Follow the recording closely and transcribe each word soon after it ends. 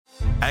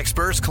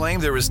Experts claim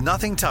there is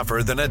nothing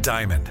tougher than a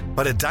diamond.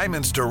 But at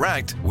Diamonds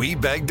Direct, we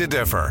beg to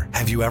differ.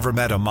 Have you ever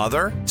met a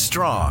mother?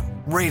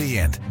 Strong,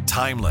 radiant,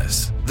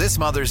 timeless. This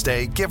Mother's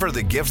Day, give her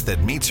the gift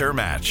that meets her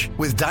match.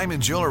 With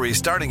diamond jewelry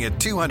starting at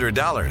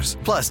 $200.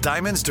 Plus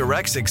Diamonds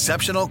Direct's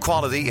exceptional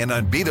quality and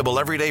unbeatable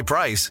everyday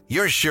price,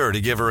 you're sure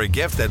to give her a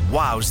gift that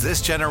wows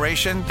this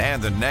generation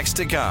and the next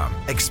to come.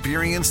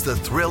 Experience the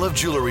thrill of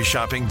jewelry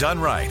shopping done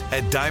right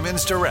at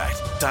Diamonds Direct.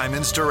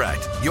 Diamonds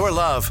Direct. Your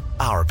love,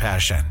 our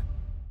passion.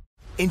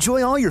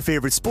 Enjoy all your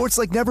favorite sports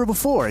like never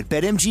before at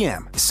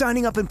BetMGM.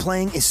 Signing up and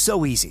playing is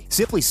so easy.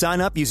 Simply sign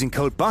up using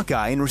code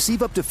Buckeye and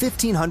receive up to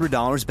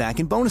 $1,500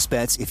 back in bonus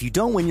bets if you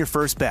don't win your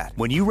first bet.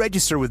 When you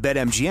register with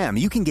BetMGM,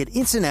 you can get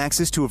instant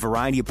access to a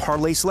variety of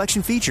parlay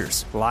selection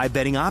features, live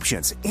betting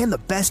options, and the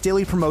best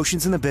daily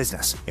promotions in the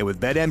business. And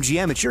with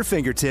BetMGM at your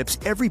fingertips,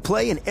 every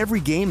play and every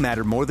game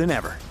matter more than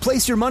ever.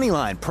 Place your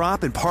moneyline,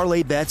 prop, and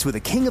parlay bets with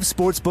the king of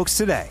sportsbooks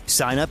today.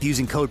 Sign up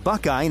using code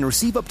Buckeye and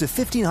receive up to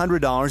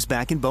 $1,500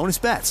 back in bonus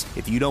bets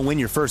if you don't win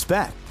your first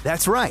bet.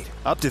 That's right,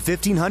 up to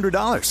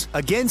 $1,500.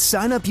 Again,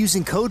 sign up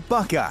using code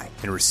Buckeye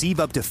and receive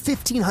up to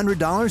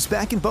 $1,500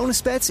 back in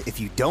bonus bets if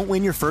you don't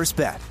win your first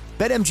bet.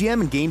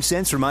 BetMGM and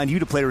GameSense remind you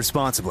to play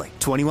responsibly.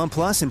 21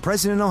 plus and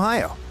present in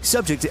Ohio.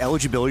 Subject to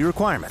eligibility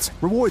requirements.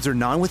 Rewards are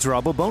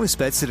non-withdrawable bonus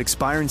bets that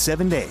expire in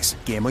 7 days.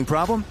 Gambling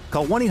problem?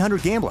 Call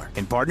 1-800-GAMBLER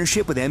in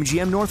partnership with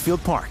MGM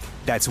Northfield Park.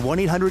 That's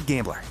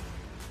 1-800-GAMBLER.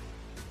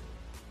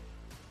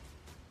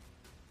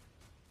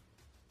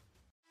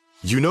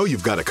 You know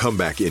you've got a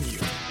comeback in you.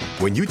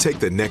 When you take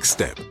the next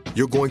step,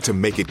 you're going to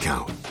make it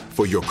count.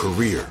 For your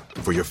career,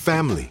 for your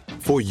family,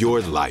 for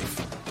your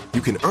life. You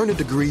can earn a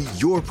degree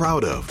you're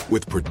proud of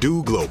with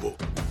Purdue Global.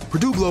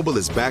 Purdue Global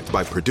is backed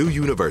by Purdue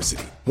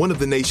University, one of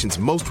the nation's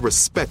most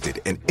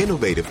respected and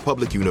innovative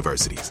public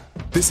universities.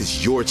 This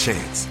is your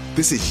chance.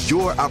 This is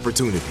your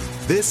opportunity.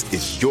 This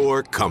is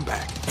your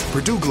comeback.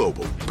 Purdue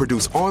Global,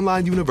 Purdue's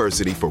online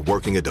university for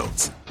working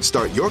adults.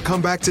 Start your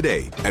comeback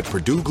today at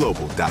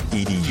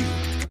purdueglobal.edu.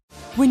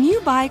 When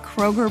you buy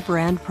Kroger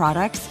brand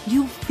products,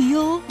 you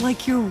feel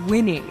like you're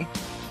winning.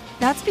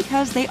 That's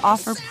because they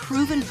offer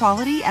proven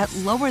quality at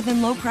lower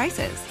than low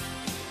prices.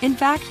 In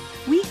fact,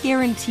 we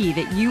guarantee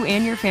that you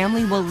and your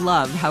family will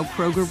love how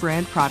Kroger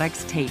brand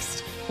products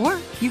taste, or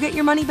you get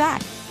your money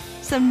back.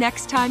 So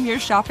next time you're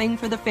shopping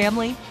for the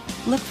family,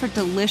 look for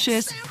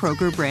delicious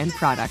Kroger brand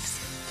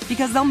products,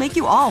 because they'll make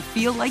you all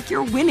feel like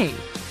you're winning.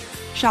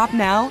 Shop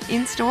now,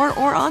 in-store,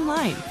 or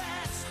online.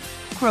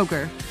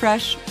 Kroger,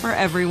 fresh for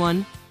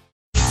everyone.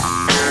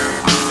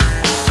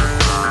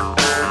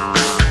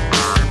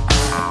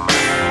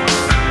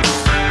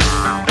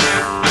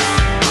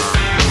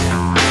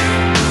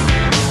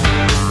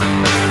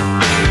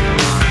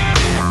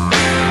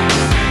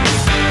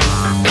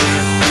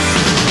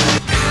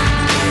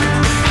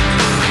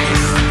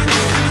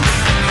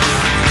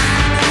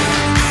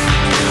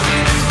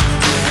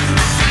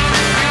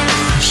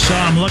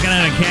 Looking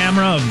at a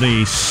camera of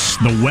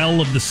the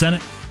well of the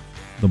Senate,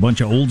 with a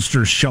bunch of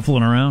oldsters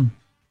shuffling around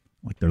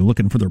like they're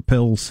looking for their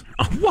pills.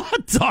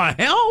 What the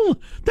hell?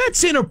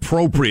 That's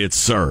inappropriate,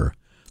 sir.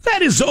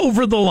 That is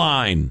over the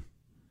line.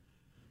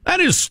 That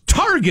is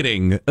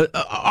targeting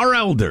our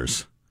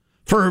elders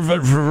for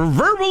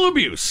verbal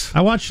abuse.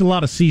 I watched a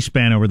lot of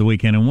C-SPAN over the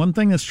weekend, and one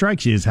thing that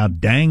strikes you is how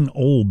dang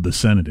old the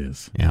Senate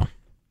is. Yeah.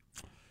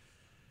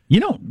 You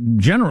don't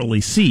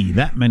generally see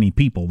that many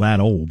people that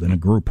old in a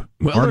group,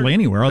 hardly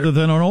anywhere other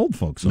than on old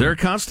folks. Their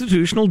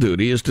constitutional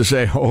duty is to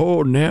say,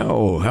 oh,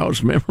 no,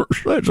 House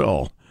members, let's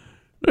all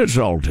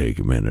take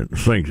a minute and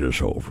think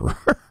this over.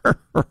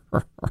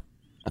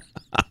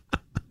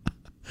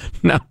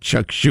 Now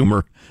Chuck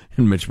Schumer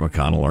and Mitch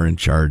McConnell are in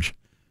charge.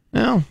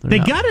 Well, they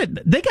got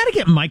to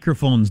get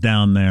microphones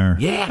down there.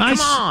 Yeah,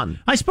 come on.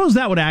 I suppose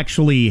that would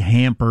actually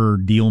hamper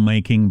deal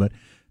making, but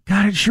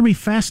God, it'd sure be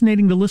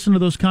fascinating to listen to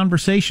those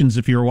conversations.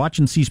 If you're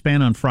watching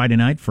C-SPAN on Friday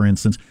night, for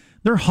instance,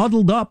 they're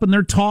huddled up and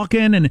they're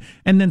talking, and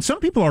then some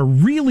people are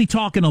really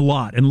talking a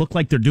lot and look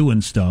like they're doing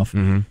stuff.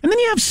 Mm-hmm. And then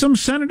you have some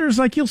senators,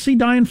 like you'll see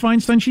Dianne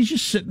Feinstein, she's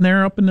just sitting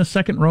there up in the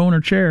second row in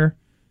her chair,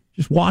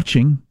 just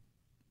watching.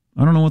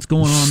 I don't know what's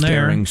going on there.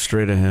 Staring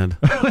straight ahead.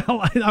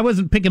 Well, I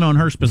wasn't picking on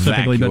her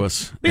specifically,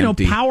 vacuous, but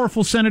empty.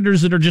 Powerful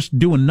senators that are just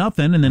doing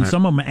nothing, and then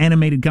some of them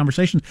animated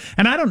conversations.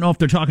 And I don't know if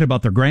they're talking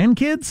about their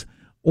grandkids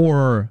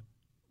or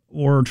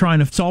trying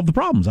to solve the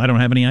problems. I don't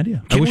have any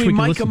idea. Can we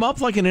mic them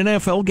up like an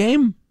NFL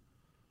game?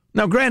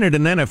 Now, granted,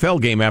 an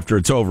NFL game after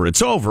it's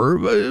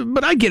over.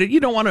 But I get it. You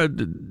don't want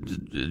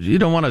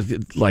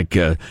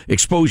to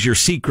expose your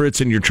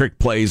secrets and your trick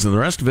plays and the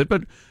rest of it.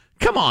 But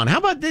come on, how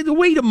about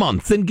wait a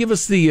month and give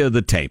us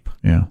the tape?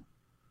 Yeah,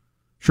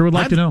 sure would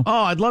like to know.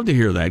 Oh, I'd love to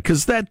hear that,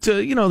 because that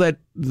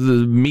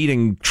the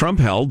meeting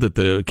Trump held that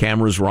the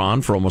cameras were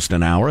on for almost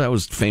an hour. That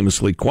was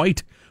famously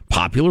quite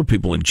popular.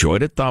 People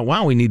enjoyed it. Thought,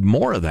 wow, we need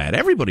more of that.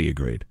 Everybody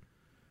agreed.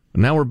 But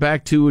now we're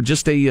back to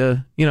just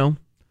a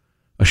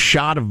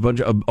shot of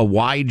a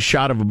wide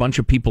shot of a bunch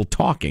of people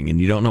talking, and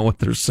you don't know what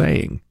they're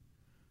saying.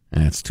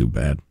 That's too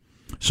bad.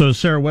 So is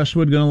Sarah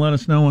Westwood going to let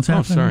us know what's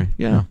happening? Oh, sorry.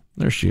 Yeah.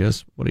 There she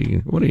is. What do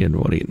you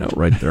know?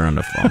 Right there on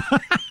the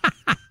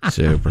phone.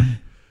 Super.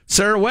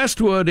 Sarah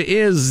Westwood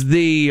is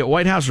the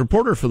White House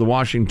reporter for the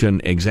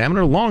Washington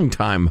Examiner,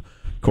 longtime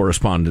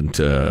correspondent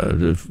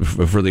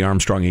for the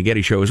Armstrong and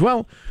Getty show as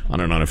well, on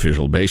an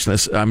unofficial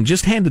basis. I'm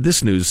just handed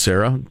this news,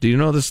 Sarah. Do you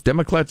know this?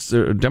 Democrats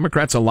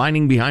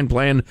aligning behind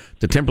plan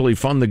to temporarily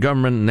fund the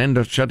government and end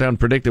the shutdown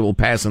predicted will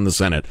pass in the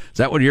Senate. Is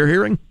that what you're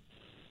hearing?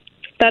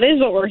 That is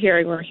what we're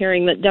hearing. We're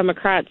hearing that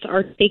Democrats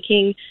are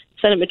taking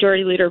Senate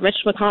Majority Leader Mitch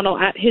McConnell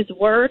at his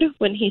word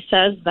when he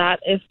says that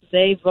if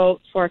they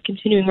vote for a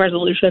continuing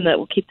resolution that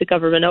will keep the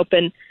government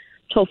open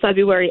till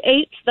February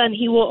 8th, then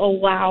he will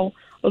allow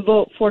a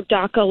vote for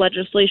DACA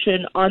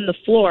legislation on the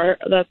floor.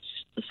 That's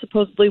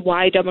supposedly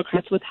why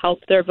Democrats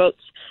withheld their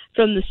votes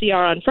from the CR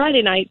on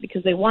Friday night,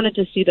 because they wanted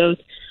to see those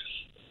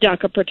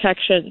DACA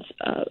protections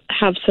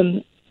have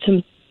some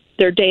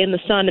their day in the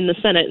sun in the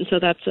Senate. And so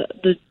that's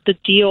the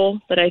deal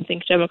that I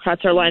think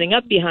Democrats are lining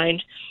up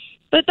behind.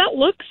 But that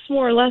looks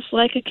more or less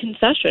like a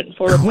concession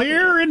for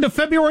clear into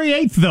February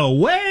 8th, though.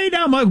 Way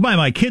down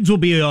my kids will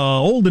be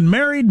old and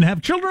married and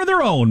have children of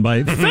their own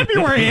by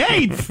February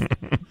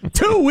 8th.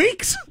 2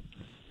 weeks?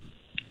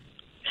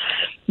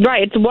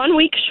 Right. It's 1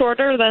 week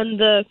shorter than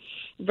the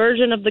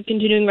version of the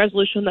continuing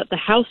resolution that the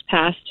House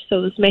passed.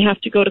 So this may have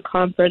to go to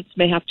conference,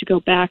 may have to go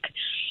back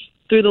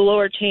through the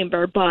lower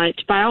chamber. But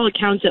by all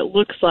accounts, it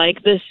looks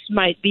like this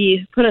might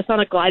be put us on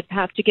a glide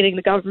path to getting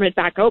the government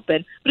back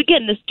open. But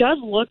again, this does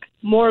look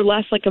more or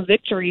less like a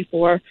victory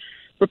for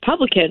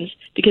Republicans,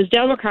 because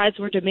Democrats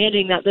were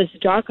demanding that this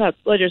DACA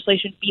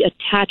legislation be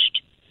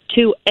attached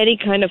to any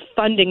kind of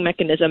funding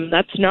mechanism.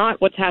 That's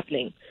not what's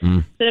happening.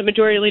 Senate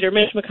Majority Leader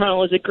Mitch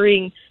McConnell is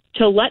agreeing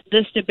to let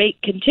this debate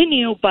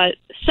continue, but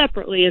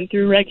separately and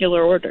through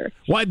regular order.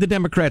 Why'd the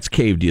Democrats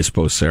cave, do you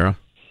suppose, Sarah?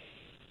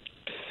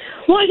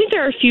 Well, I think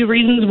there are a few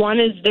reasons.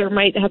 One is there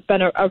might have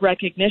been a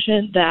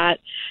recognition that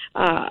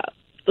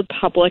the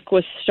public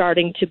was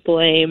starting to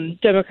blame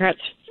Democrats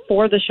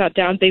for the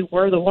shutdown. They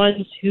were the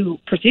ones who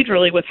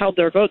procedurally withheld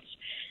their votes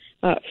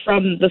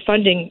from the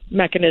funding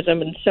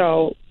mechanism. And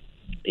so,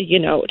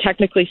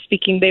 technically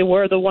speaking, they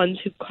were the ones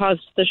who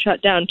caused the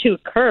shutdown to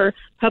occur.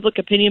 Public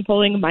opinion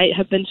polling might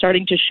have been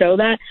starting to show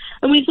that.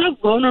 And we saw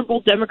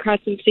vulnerable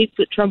Democrats in states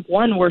that Trump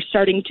won were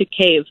starting to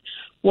cave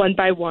one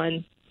by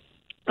one.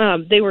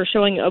 They were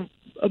showing a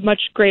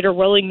much greater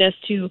willingness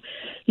to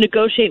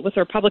negotiate with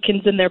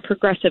Republicans and their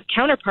progressive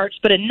counterparts,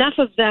 but enough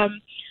of them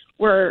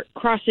were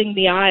crossing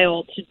the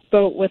aisle to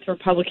vote with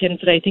Republicans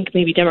that I think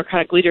maybe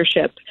Democratic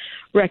leadership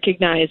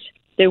recognized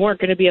they weren't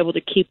going to be able to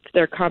keep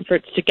their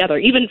conference together.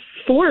 Even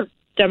for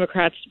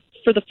Democrats,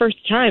 for the first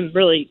time,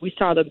 really, we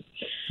saw them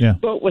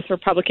vote with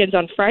Republicans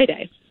on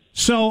Friday.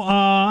 So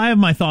I have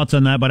my thoughts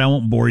on that, but I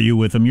won't bore you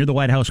with them. You're the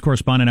White House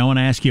correspondent. I want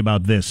to ask you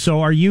about this.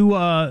 So are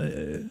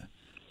you...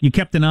 You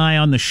kept an eye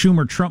on the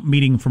Schumer-Trump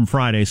meeting from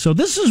Friday. So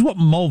this is what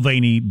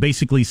Mulvaney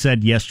basically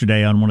said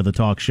yesterday on one of the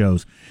talk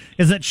shows,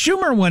 is that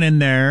Schumer went in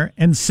there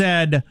and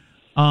said,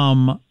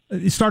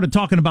 started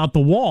talking about the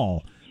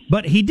wall,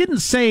 but he didn't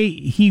say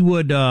he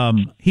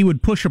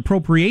would push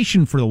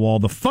appropriation for the wall,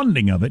 the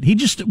funding of it. He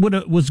just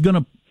was going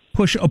to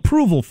push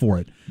approval for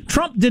it.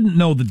 Trump didn't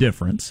know the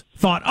difference,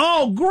 thought,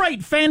 oh,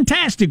 great,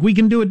 fantastic, we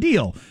can do a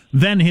deal.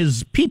 Then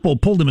his people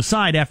pulled him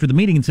aside after the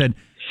meeting and said,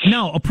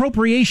 no,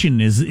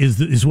 appropriation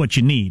is what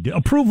you need.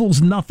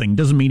 Approval's nothing,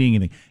 doesn't mean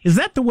anything. Is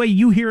that the way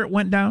you hear it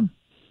went down?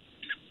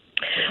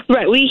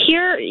 Right. We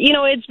hear,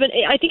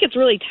 I think it's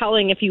really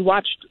telling if you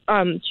watched,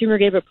 Schumer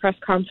gave a press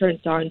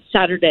conference on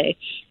Saturday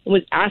and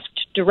was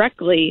asked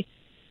directly,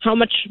 how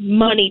much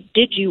money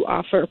did you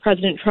offer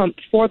President Trump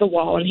for the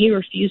wall? And he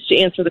refused to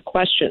answer the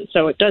question.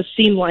 So it does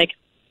seem like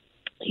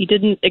he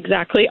didn't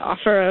exactly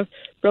offer a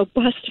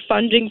robust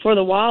funding for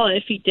the wall. And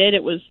if he did,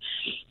 it was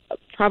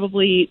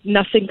probably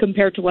nothing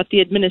compared to what the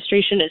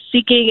administration is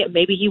seeking.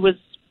 Maybe he was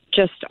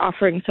just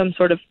offering some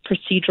sort of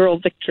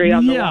procedural victory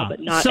on the wall, but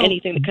not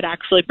anything that could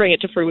actually bring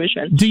it to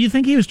fruition. Do you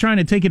think he was trying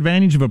to take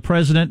advantage of a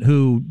president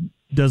who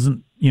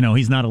doesn't,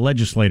 he's not a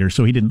legislator,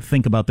 so he didn't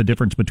think about the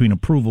difference between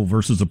approval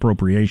versus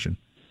appropriation?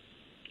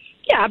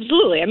 Yeah,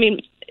 absolutely. I mean,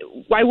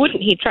 why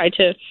wouldn't he try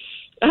to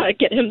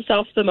get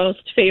himself the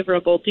most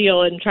favorable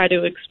deal and try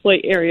to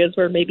exploit areas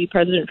where maybe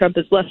President Trump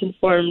is less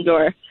informed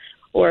or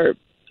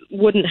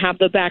wouldn't have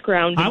the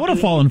background? I would have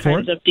fallen for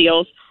it. Of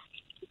deals.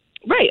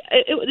 Right.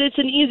 It's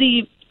an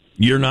easy.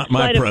 You're not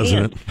my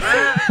president.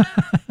 I'm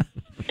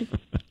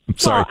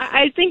sorry. Well,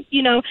 I think,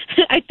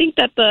 I think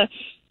that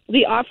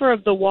the offer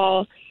of the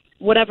wall,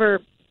 whatever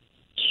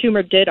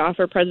Schumer did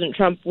offer President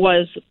Trump,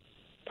 was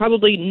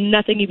probably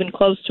nothing even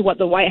close to what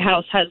the White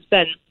House has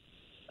been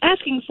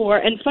asking for.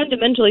 And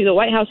fundamentally, the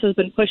White House has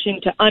been pushing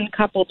to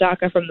uncouple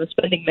DACA from the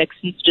spending mix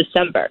since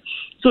December.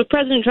 So if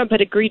President Trump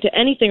had agreed to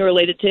anything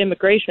related to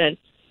immigration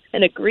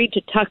and agreed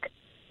to tuck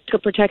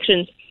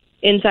protections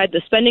inside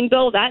the spending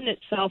bill, that in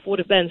itself would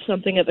have been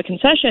something of a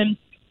concession,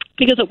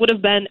 because it would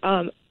have been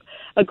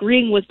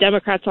agreeing with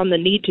Democrats on the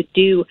need to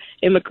do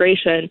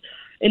immigration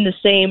in the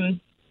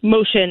same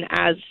motion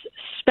as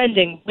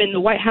spending. When the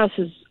White House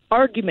has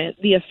argument,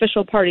 the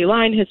official party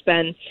line has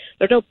been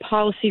there's no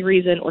policy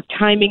reason or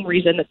timing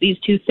reason that these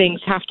two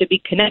things have to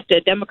be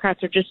connected.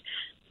 Democrats are just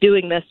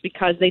doing this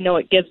because they know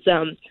it gives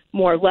them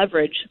more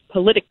leverage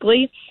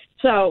politically.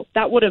 So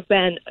that would have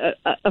been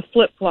a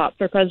flip-flop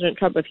for President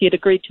Trump if he had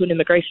agreed to an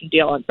immigration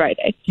deal on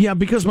Friday. Yeah,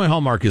 because my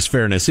hallmark is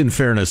fairness. In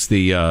fairness,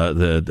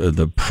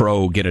 the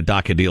pro get a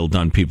DACA deal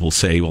done people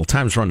say, well,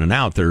 time's running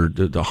out.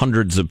 The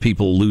hundreds of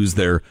people lose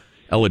their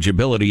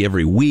eligibility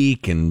every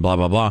week and blah,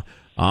 blah, blah.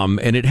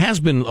 And it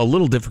has been a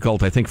little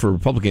difficult, I think, for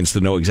Republicans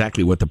to know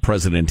exactly what the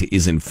president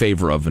is in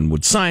favor of and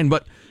would sign.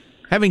 But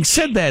having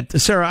said that,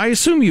 Sarah, I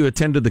assume you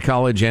attended the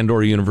college and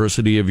or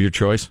university of your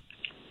choice?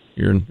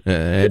 You're an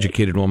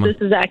educated woman.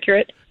 This is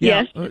accurate.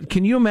 Yeah. Yes.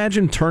 Can you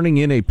imagine turning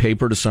in a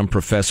paper to some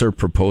professor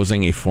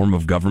proposing a form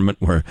of government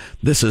where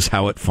this is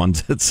how it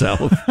funds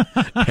itself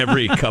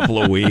every couple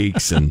of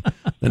weeks and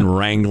then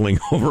wrangling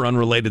over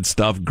unrelated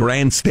stuff,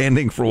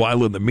 grandstanding for a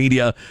while in the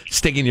media,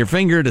 sticking your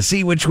finger to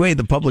see which way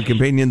the public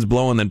opinion's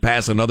blowing, then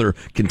pass another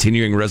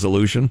continuing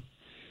resolution?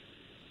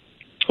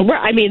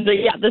 I mean,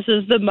 this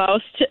is the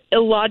most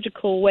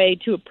illogical way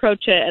to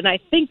approach it. And I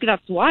think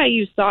that's why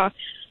you saw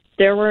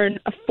there were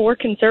 4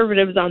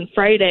 conservatives on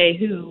Friday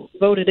who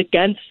voted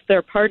against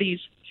their party's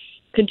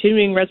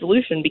continuing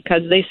resolution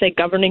because they say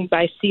governing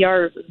by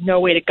CR is no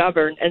way to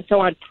govern. And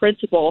so on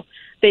principle,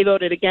 they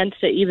voted against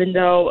it, even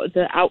though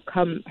the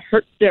outcome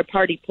hurt their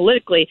party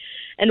politically.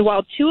 And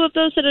while 2 of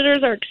those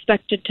senators are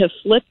expected to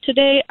flip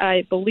today,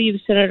 I believe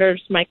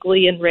Senators Mike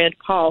Lee and Rand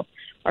Paul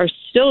are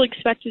still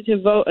expected to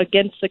vote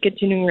against the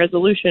continuing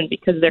resolution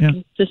because they're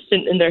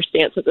consistent in their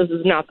stance that this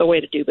is not the way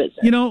to do business.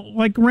 You know,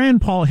 like Rand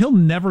Paul, he'll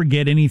never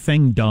get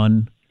anything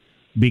done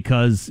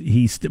because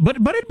but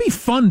it'd be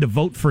fun to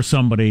vote for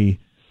somebody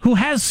who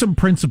has some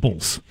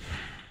principles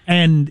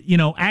and,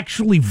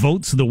 actually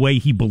votes the way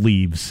he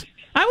believes.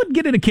 I would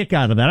get a kick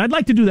out of that. I'd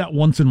like to do that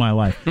once in my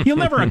life. He'll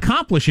never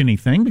accomplish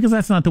anything because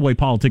that's not the way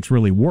politics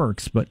really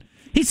works, but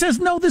he says,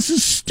 no, this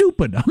is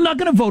stupid. I'm not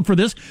going to vote for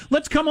this.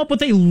 Let's come up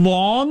with a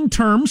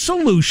long-term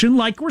solution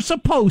like we're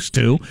supposed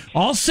to.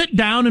 I'll sit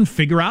down and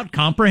figure out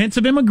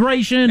comprehensive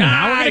immigration and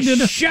how we're going to do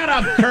this. Shut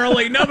up,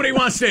 Curly. Nobody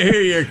wants to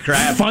hear your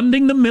crap.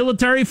 Funding the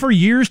military for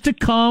years to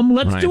come.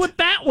 Let's do it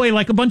that way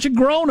like a bunch of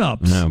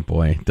grown-ups. Oh,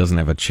 boy. Doesn't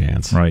have a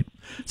chance. Right.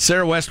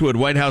 Sarah Westwood,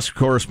 White House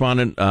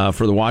correspondent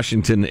for the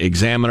Washington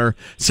Examiner.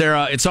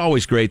 Sarah, it's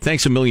always great.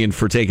 Thanks a million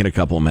for taking a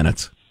couple of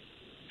minutes.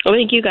 Oh,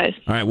 thank you, guys.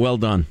 All right, well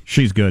done.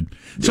 She's good.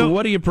 So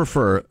what do you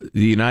prefer,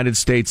 the United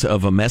States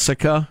of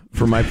America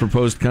for my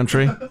proposed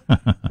country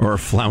or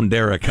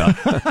Flounderica?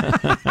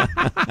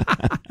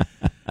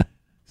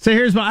 So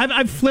here's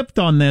I've flipped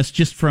on this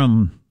just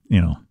from, I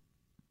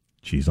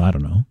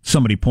don't know.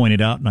 Somebody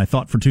pointed out, and I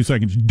thought for 2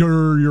 seconds,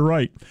 you're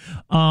right.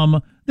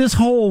 This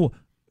whole,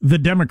 the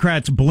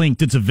Democrats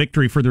blinked, it's a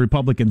victory for the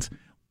Republicans.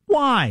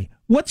 Why?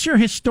 What's your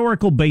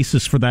historical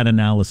basis for that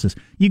analysis?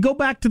 You go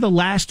back to the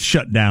last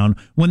shutdown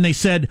when they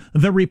said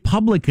the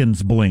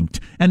Republicans blinked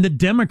and the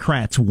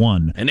Democrats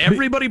won. And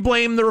everybody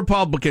blamed the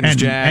Republicans,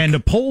 Jack. And the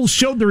polls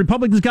showed the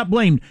Republicans got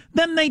blamed.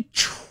 Then they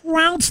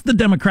trounced the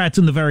Democrats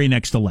in the very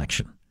next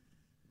election.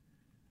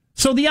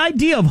 So the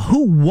idea of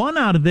who won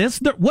out of this,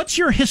 what's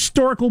your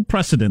historical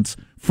precedence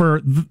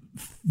for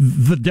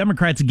the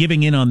Democrats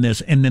giving in on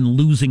this and then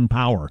losing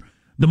power?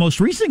 The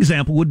most recent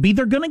example would be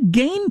they're going to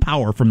gain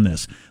power from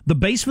this. The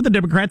base for the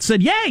Democrats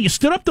said, yeah, you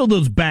stood up to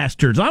those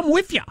bastards. I'm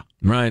with you.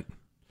 Right.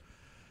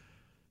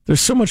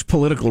 There's so much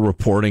political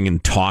reporting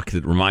and talk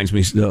that reminds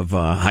me of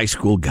high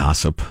school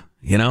gossip.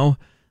 Oh,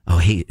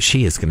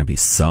 she is going to be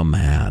so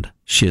mad.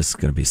 She is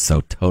going to be so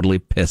totally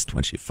pissed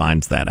when she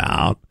finds that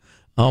out.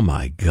 Oh,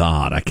 my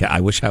God.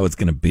 I wish I was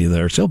going to be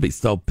there. She'll be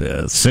so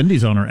pissed.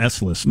 Cindy's on her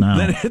S list now.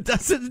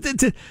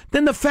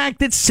 Then the fact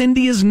that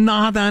Cindy is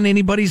not on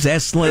anybody's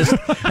S list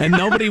and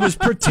nobody was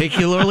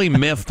particularly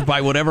miffed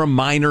by whatever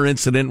minor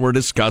incident we're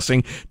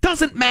discussing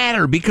doesn't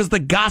matter because the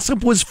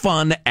gossip was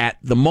fun at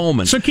the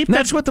moment. So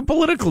that's what the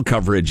political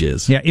coverage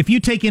is. Yeah, if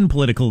you take in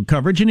political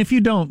coverage, and if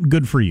you don't,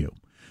 good for you.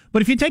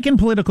 But if you take in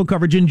political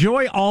coverage,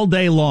 enjoy all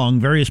day long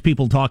various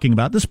people talking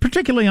about this,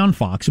 particularly on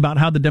Fox, about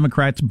how the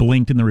Democrats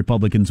blinked and the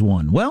Republicans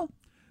won. Well,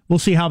 we'll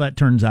see how that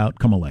turns out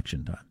come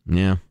election time.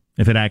 Yeah.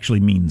 If it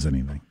actually means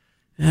anything.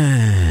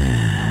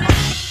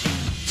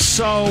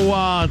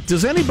 So,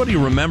 does anybody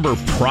remember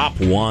Prop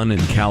 1 in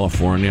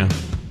California?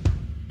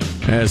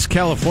 As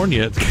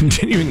California,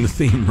 continuing the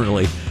theme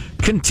really,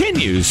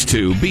 continues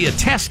to be a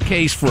test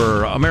case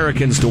for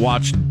Americans to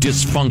watch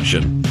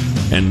dysfunction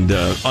and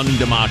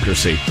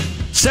undemocracy.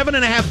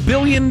 $7.5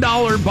 billion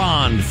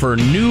bond for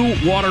new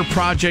water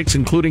projects,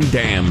 including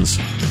dams.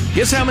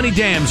 Guess how many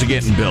dams are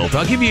getting built?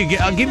 I'll give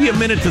you a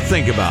minute to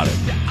think about it.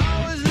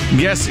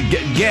 Guess.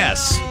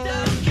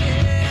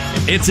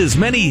 It's as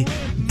many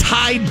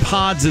Tide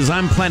Pods as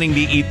I'm planning to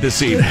eat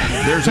this evening.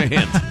 There's a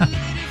hint.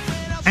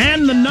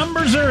 And the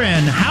numbers are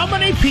in. How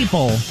many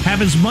people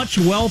have as much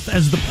wealth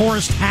as the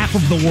poorest half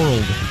of the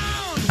world?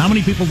 How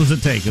many people does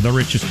it take? The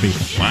richest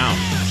people. Wow.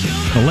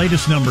 The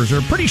latest numbers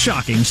are pretty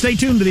shocking. Stay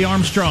tuned to the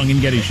Armstrong and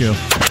Getty Show.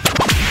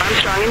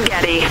 Armstrong and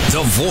Getty.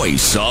 The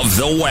voice of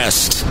the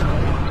West.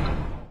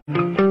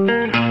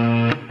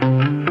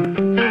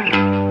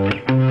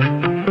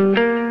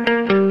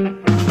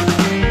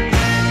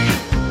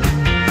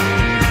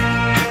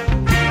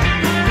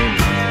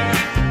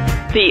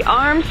 The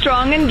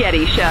Armstrong and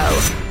Getty Show.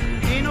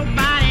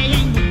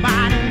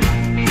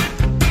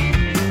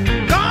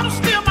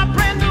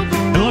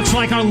 It looks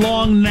like our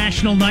long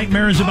national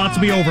nightmare is about to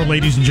be over,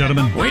 ladies and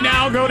gentlemen. We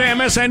now go to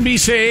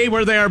MSNBC,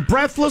 where they are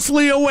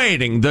breathlessly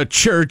awaiting the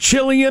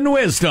Churchillian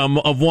wisdom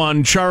of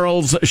one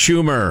Charles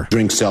Schumer.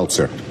 Drink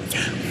seltzer.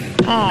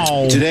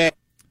 Oh. Today.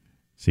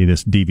 See,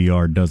 this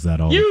DVR does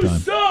that all the time. You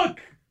suck!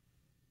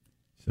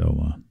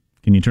 So,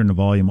 can you turn the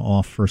volume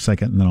off for a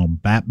second, and then I'll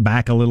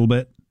back a little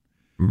bit?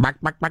 Back.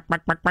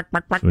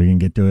 So we can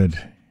get to it.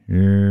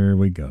 Here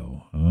we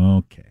go.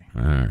 Okay.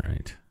 All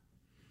right.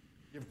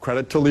 Give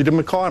credit to Leader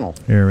McConnell.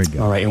 Here we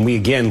go. All right, and we,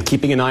 again,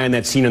 keeping an eye on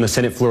that scene on the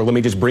Senate floor. Let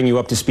me just bring you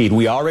up to speed.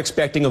 We are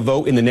expecting a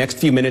vote in the next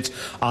few minutes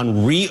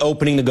on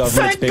reopening the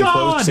government. Thank it's been God!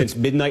 closed since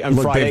midnight on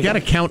Friday. They've got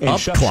a count up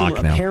Chuck clock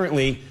Schumer, now.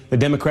 Apparently, the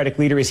Democratic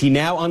leader, is he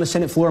now on the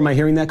Senate floor? Am I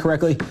hearing that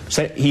correctly?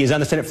 He is on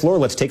the Senate floor.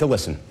 Let's take a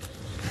listen.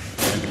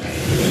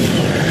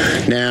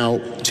 Now,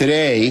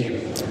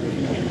 today,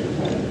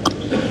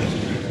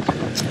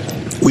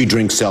 we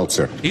drink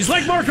seltzer. He's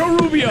like Marco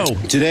Rubio.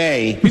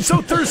 Today, He's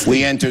so thirsty.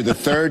 we enter the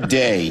third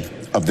day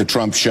of the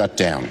Trump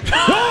shutdown.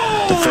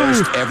 The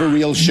first ever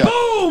real shut.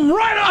 Boom!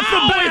 Right off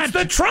the bat! It's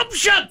the Trump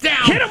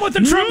shutdown. Hit him with the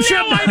Trump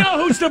shutdown. I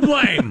know who's to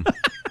blame.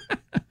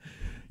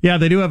 Yeah,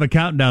 they do have a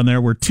countdown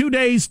there. We're 2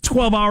 days,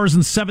 12 hours,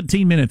 and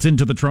 17 minutes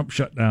into the Trump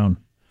shutdown.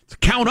 It's a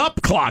count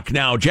up clock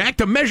now, Jack,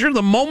 to measure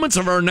the moments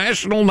of our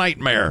national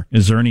nightmare.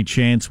 Is there any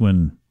chance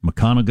when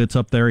McConnell gets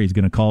up there, he's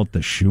going to call it the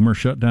Schumer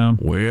shutdown?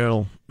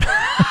 Well,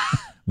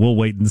 we'll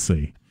wait and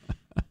see.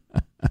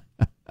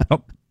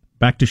 Oh,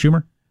 back to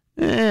Schumer?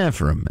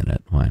 for a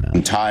minute. Why not?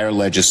 Entire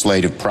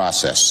legislative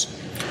process.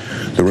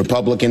 The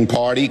Republican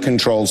Party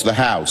controls the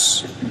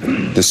House,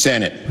 the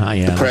Senate,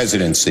 the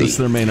presidency. That's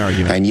their main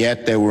argument. And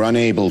yet they were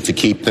unable to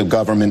keep the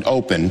government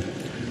open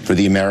for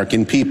the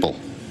American people.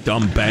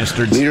 Dumb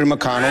bastards. Leader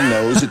McConnell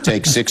knows it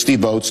takes 60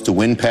 votes to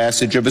win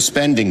passage of a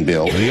spending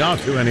bill. He ought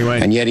to, anyway.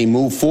 And yet he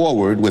moved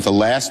forward with a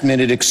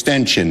last-minute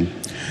extension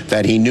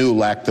that he knew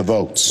lacked the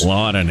votes.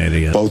 What an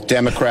idiot. Both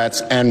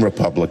Democrats and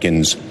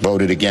Republicans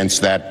voted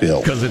against that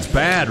bill. Because it's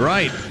bad,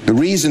 right? The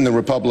reason the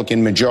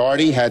Republican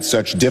majority had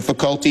such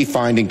difficulty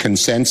finding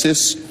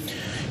consensus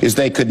is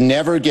they could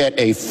never get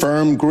a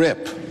firm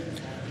grip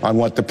on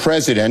what the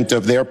president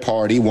of their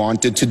party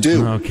wanted to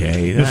do.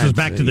 Okay. This is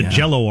back to the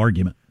Jell-O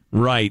argument.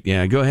 Right,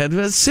 yeah. Go ahead.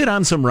 Sit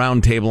on some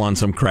round table on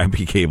some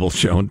crappy cable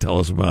show and tell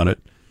us about it.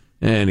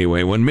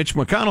 Anyway, when Mitch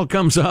McConnell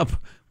comes up,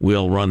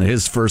 we'll run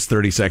his first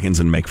 30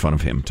 seconds and make fun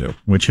of him, too.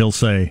 Which he'll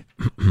say,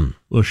 the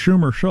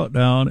Schumer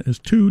shutdown is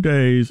 2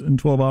 days and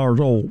 12 hours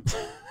old.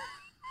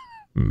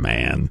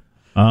 Man.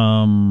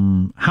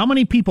 How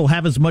many people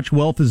have as much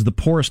wealth as the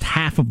poorest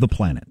half of the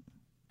planet?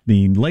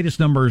 The latest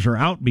numbers are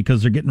out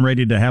because they're getting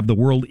ready to have the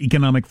World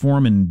Economic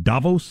Forum in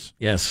Davos.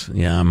 Yes,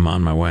 yeah, I'm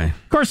on my way.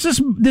 Of course,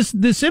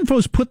 this info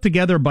is put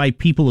together by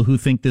people who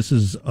think this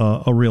is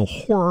a real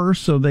horror,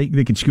 so they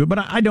can skew it. But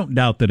I don't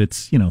doubt that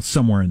it's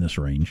somewhere in this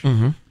range.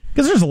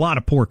 Because there's a lot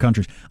of poor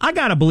countries. I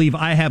got to believe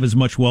I have as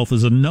much wealth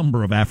as a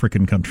number of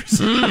African countries.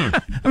 I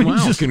mean,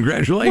 wow,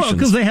 congratulations. Well,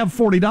 because they have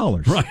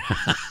 $40. Right.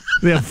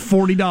 They have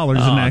 $40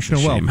 in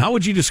national wealth. How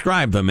would you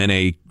describe them in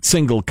a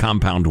single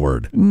compound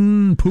word?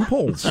 Poop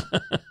holes.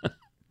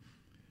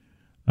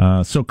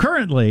 So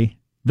currently,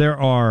 there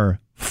are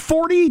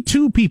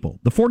 42 people.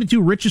 The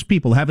 42 richest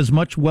people have as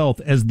much wealth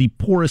as the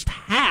poorest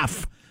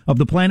half of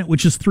the planet,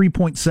 which is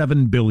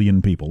 3.7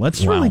 billion people.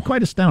 That's really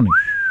quite astounding.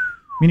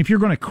 I mean, if you're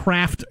going to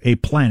craft a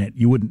planet,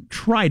 you wouldn't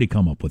try to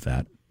come up with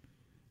that.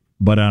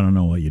 But I don't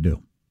know what you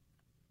do.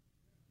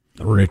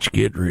 The rich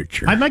get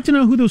richer. I'd like to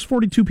know who those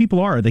 42 people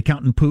are. Are they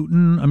counting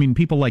Putin? I mean,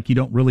 people like you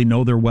don't really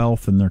know their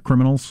wealth and they're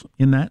criminals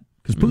in that?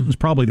 Because Putin's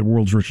probably the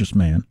world's richest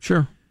man.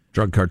 Sure.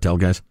 Drug cartel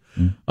guys.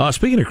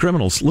 Speaking of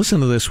criminals, listen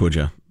to this, would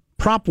you?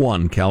 Prop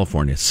 1,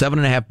 California,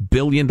 $7.5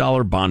 billion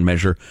bond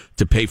measure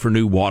to pay for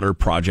new water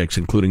projects,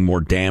 including more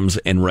dams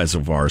and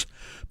reservoirs.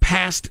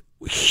 Passed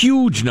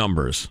huge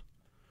numbers.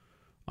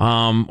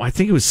 I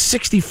think it was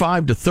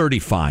 65 to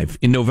 35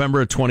 in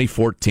November of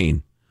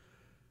 2014.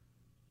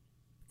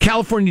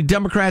 California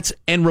Democrats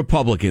and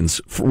Republicans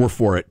were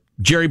for it.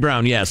 Jerry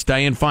Brown, yes.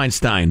 Dianne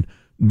Feinstein,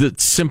 the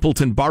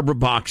simpleton Barbara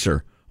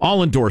Boxer,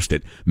 all endorsed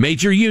it.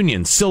 Major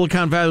unions,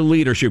 Silicon Valley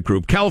Leadership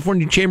Group,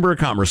 California Chamber of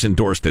Commerce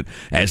endorsed it,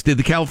 as did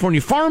the California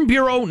Farm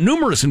Bureau,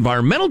 numerous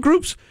environmental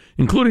groups,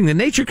 including the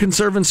Nature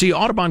Conservancy,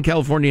 Audubon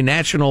California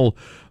Natural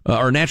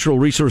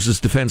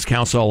Resources Defense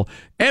Council.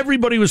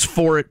 Everybody was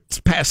for it. It's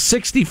passed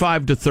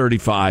 65 to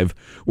 35.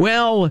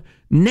 Well,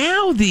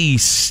 now the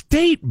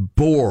state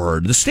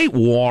board, the state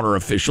water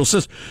official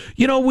says,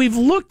 we've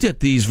looked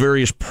at these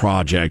various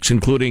projects,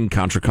 including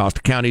Contra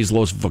Costa County's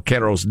Los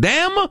Vaqueros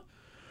Dam,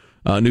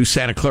 new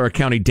Santa Clara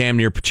County dam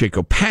near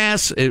Pacheco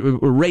Pass,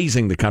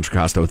 raising the Contra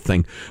Costa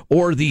thing,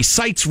 or the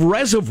Sites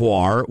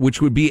Reservoir,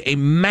 which would be a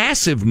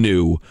massive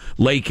new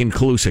lake in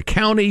Colusa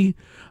County.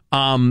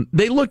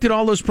 They looked at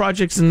all those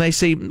projects and they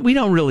say, we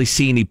don't really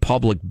see any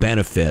public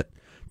benefit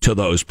to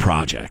those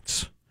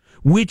projects,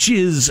 which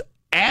is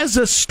as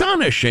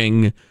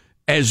astonishing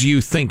as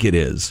you think it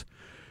is.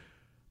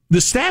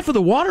 The staff of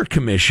the Water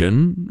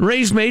Commission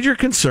raised major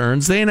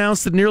concerns. They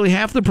announced that nearly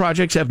half the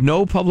projects have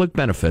no public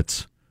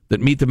benefits that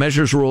meet the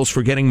measures rules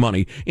for getting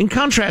money, in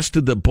contrast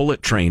to the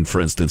bullet train,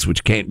 for instance,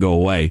 which can't go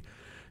away.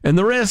 And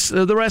the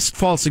rest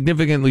fall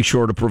significantly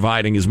short of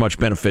providing as much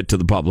benefit to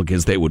the public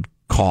as they would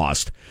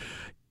cost.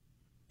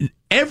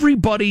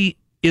 Everybody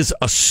is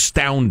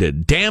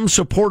astounded. Dam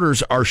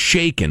supporters are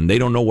shaken. They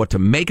don't know what to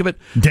make of it.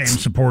 Dam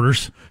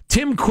supporters.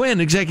 Tim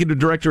Quinn, executive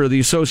director of the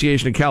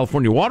Association of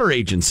California Water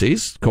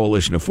Agencies,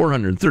 coalition of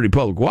 430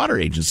 public water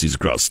agencies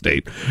across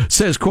the state,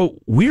 says,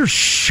 quote, "We're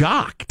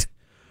shocked.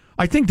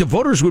 I think the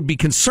voters would be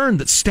concerned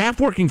that staff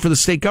working for the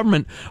state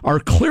government are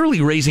clearly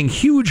raising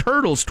huge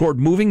hurdles toward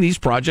moving these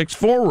projects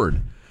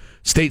forward.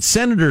 State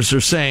senators are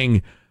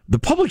saying the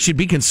public should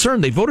be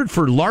concerned. They voted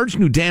for large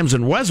new dams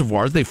and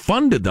reservoirs. They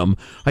funded them.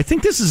 I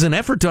think this is an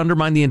effort to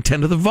undermine the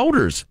intent of the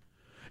voters.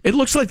 It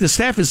looks like the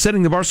staff is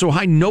setting the bar so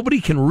high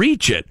nobody can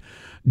reach it.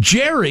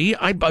 Jerry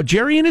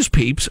and his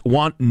peeps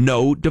want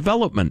no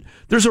development.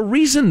 There's a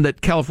reason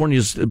that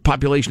California's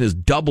population has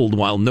doubled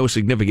while no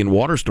significant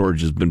water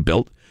storage has been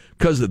built,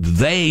 because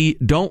they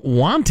don't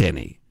want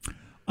any.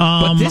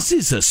 But this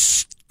is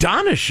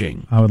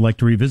astonishing. I would like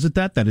to revisit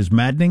that. That is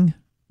maddening.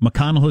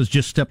 McConnell has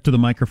just stepped to the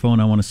microphone.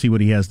 I want to see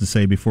what he has to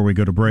say before we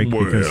go to break.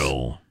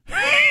 Well,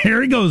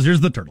 here he goes.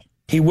 Here's the turtle.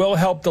 He will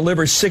help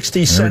deliver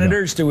 60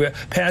 senators to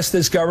pass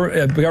this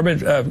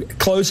government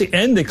closing,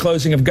 end the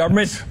closing of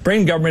government,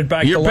 bring government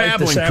back to life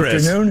this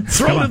afternoon.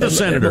 Throw to the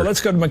senator. Well,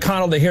 let's go to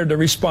McConnell to hear the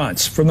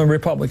response from the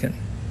Republican.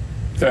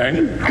 I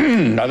think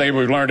if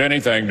we've learned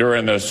anything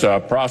during this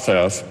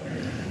process,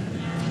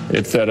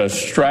 it's that a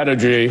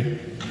strategy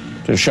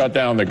to shut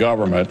down the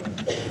government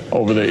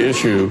over the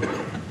issue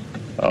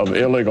of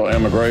illegal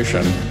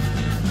immigration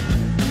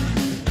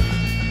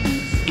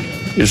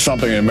is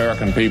something the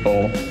American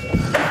people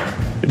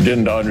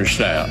didn't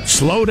understand.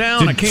 Slow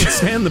down. I can't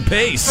stand the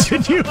pace.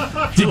 Did you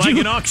like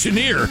an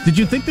auctioneer. Did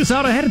you think this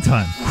out ahead of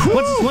time?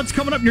 What's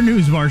coming up in your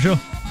news, Marshall?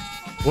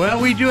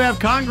 Well, we do have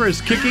Congress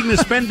kicking the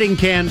spending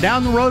can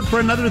down the road for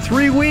another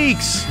 3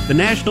 weeks. The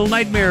national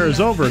nightmare is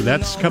over.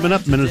 That's coming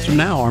up minutes from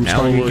now.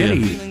 Armstrong and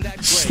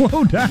Getty.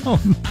 Slow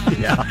down.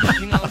 Yeah.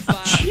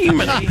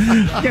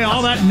 Okay,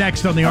 all that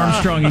next on the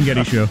Armstrong and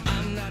Getty Show.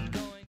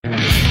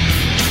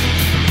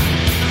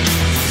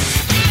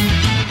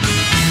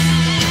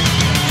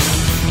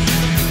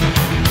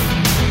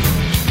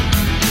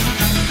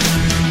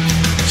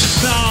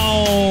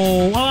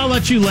 I'll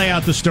let you lay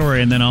out the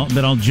story, and then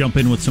I'll jump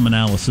in with some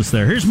analysis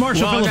there. Here's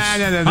Marshall Phillips.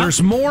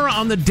 There's more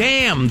on the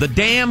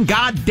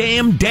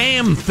goddamn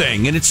dam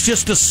thing, and it's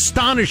just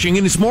astonishing,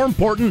 and it's more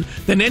important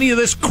than any of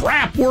this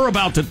crap we're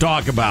about to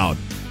talk about.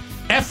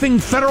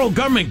 Effing federal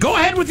government. Go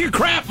ahead with your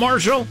crap,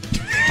 Marshall.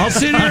 I'll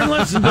sit here and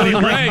listen to you.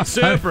 Great,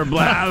 super,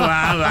 blah,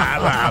 blah, blah,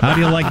 blah. How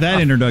do you like that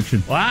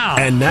introduction? Wow.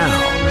 And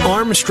now,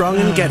 Armstrong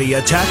and Getty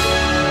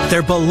attack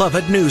their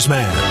beloved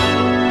newsman.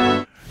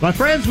 My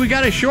friends, we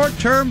got a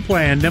short-term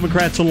plan.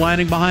 Democrats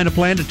aligning behind a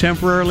plan to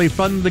temporarily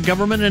fund the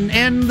government and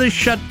end the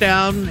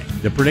shutdown.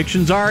 The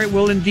predictions are it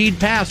will indeed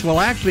pass.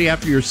 Well, actually,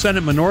 after your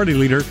Senate Minority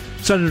Leader,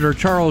 Senator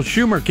Charles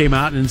Schumer, came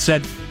out and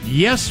said,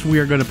 yes, we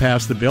are going to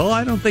pass the bill.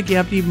 I don't think you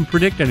have to even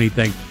predict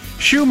anything.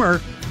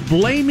 Schumer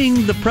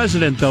blaming the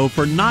president, though,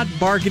 for not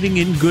bargaining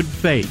in good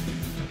faith.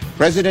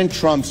 President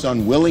Trump's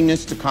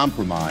unwillingness to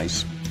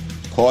compromise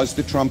caused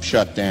the Trump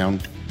shutdown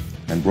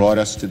and brought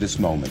us to this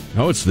moment.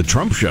 Oh, it's the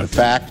Trump shutdown. The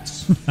facts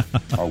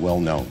are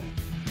well known.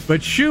 But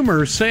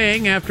Schumer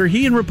saying after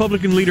he and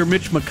Republican leader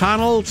Mitch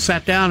McConnell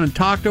sat down and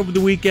talked over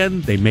the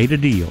weekend, they made a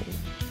deal.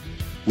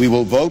 We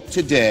will vote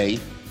today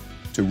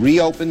to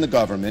reopen the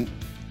government,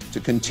 to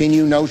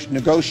continue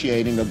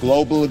negotiating a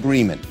global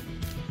agreement,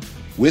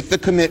 with the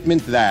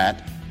commitment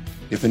that,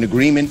 if an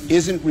agreement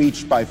isn't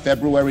reached by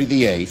February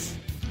the 8th,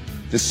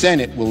 the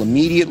Senate will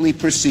immediately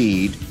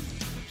proceed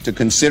to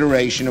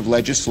consideration of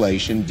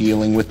legislation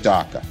dealing with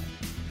DACA.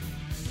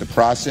 The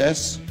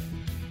process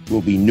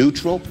will be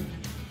neutral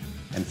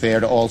and fair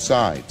to all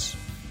sides.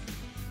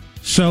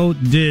 So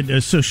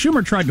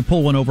Schumer tried to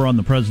pull one over on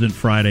the president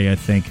Friday, I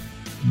think.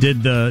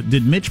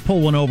 Did Mitch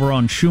pull one over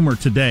on Schumer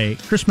today?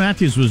 Chris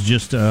Matthews was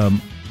just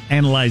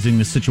analyzing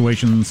the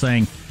situation and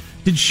saying,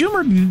 did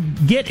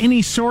Schumer get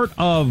any sort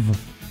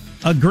of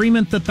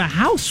agreement that the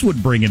House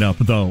would bring it up,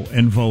 though,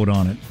 and vote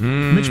on it?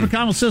 Mitch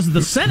McConnell says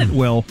the Senate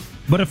will,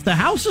 but if the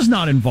House is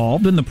not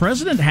involved and the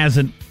president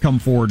hasn't come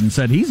forward and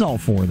said he's all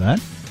for that,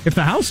 if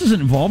the House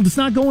isn't involved, it's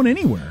not going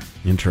anywhere.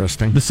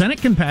 Interesting. The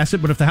Senate can pass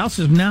it, but if the House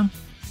is, no,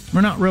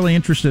 we're not really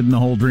interested in the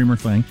whole Dreamer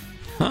thing,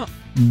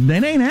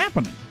 that ain't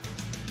happening.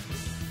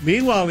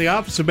 Meanwhile, the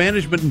Office of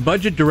Management and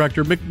Budget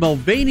Director Mick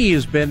Mulvaney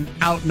has been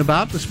out and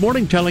about this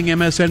morning telling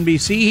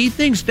MSNBC he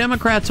thinks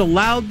Democrats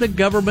allowed the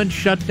government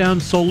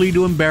shutdown solely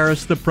to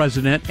embarrass the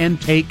president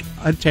and take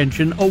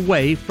attention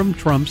away from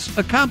Trump's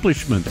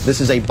accomplishments.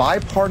 This is a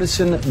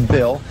bipartisan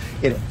bill.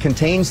 It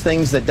contains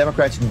things that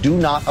Democrats do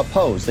not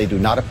oppose. They do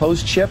not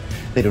oppose CHIP.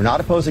 They do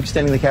not oppose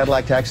extending the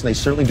Cadillac tax, and they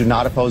certainly do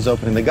not oppose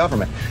opening the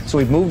government. So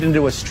we've moved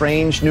into a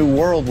strange new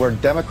world where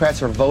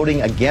Democrats are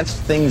voting against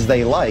things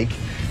they like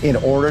in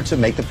order to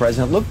make the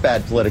president look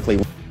bad politically.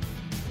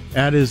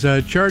 That is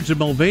a charge that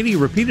Mulvaney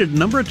repeated a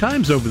number of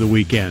times over the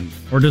weekend.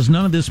 Or does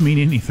none of this mean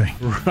anything?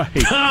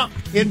 Right.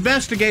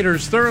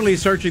 Investigators thoroughly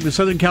searching the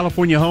Southern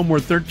California home where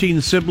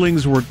 13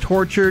 siblings were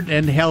tortured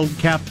and held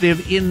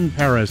captive in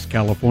Paris,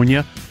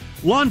 California.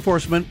 Law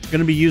enforcement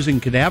going to be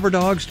using cadaver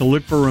dogs to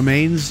look for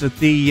remains at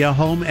the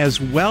home, as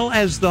well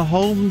as the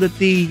home that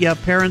the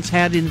parents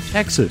had in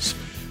Texas.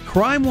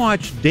 Crime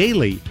Watch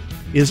Daily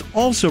is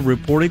also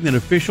reporting that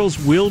officials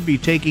will be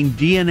taking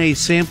DNA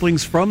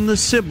samplings from the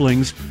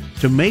siblings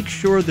to make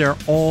sure they're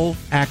all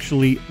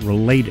actually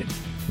related.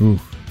 Ooh.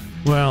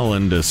 Well,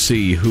 and to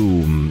see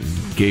who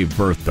gave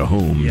birth to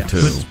whom,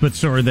 too. But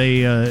so are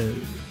they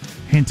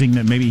hinting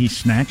that maybe he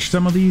snatched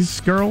some of these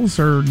girls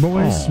or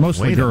boys?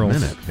 Mostly girls. Wait a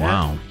minute.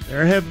 Wow.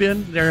 There have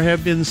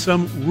been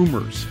some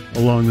rumors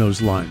along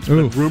those lines,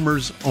 but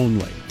rumors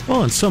only.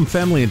 Well, and some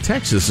family in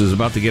Texas is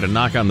about to get a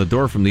knock on the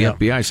door from the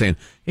FBI saying,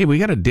 hey, we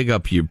got to dig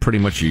up pretty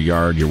much your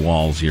yard, your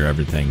walls, your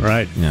everything.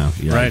 Right. Yeah.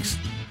 Right.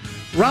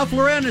 Ralph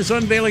Lauren is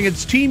unveiling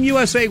its Team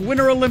USA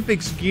Winter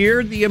Olympics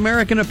gear. The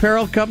American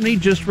apparel company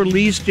just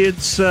released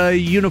its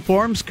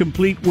uniforms,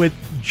 complete with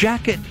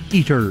jacket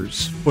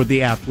heaters for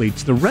the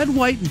athletes. The red,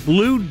 white, and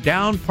blue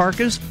down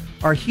parkas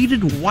are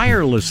heated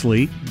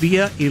wirelessly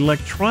via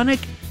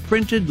electronic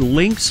printed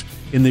links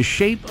in the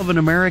shape of an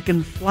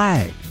American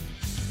flag.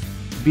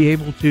 Be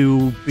able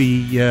to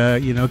be,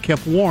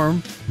 kept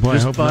warm. Boy, I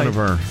hope none of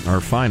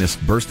our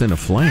finest burst into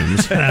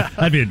flames.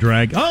 That'd be a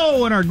drag.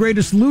 Oh, and our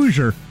greatest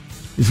loser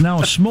is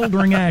now a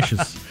smoldering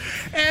ashes.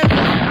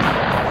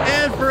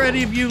 And for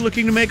any of you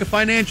looking to make a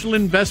financial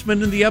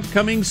investment in the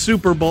upcoming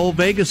Super Bowl,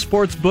 Vegas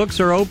sports books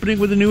are opening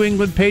with the New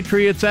England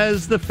Patriots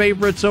as the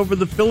favorites over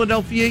the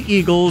Philadelphia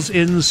Eagles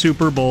in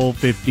Super Bowl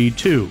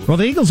 52. Well,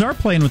 the Eagles are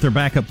playing with their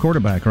backup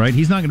quarterback, right?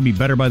 He's not going to be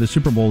better by the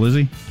Super Bowl, is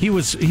he? He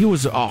was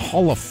a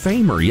Hall of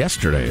Famer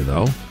yesterday,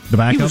 though. The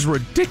backup? He was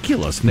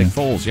ridiculous, Nick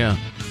Foles, yeah.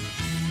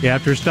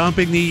 After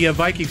stomping the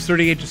Vikings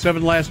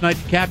 38-7 last night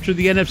to capture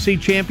the NFC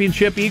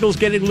Championship, Eagles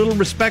getting little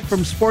respect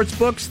from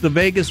sportsbooks. The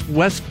Vegas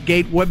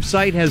Westgate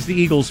website has the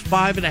Eagles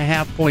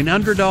 5.5-point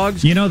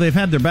underdogs. You know, they've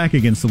had their back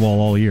against the wall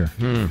all year.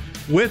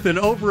 With an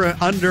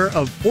over-under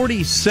of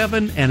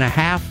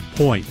 47.5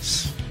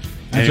 points.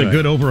 That's a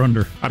good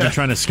over-under. I've been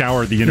trying to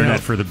scour the internet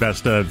for the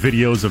best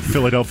videos of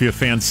Philadelphia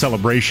fans'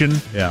 celebration.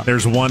 Yeah.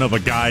 There's one of a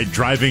guy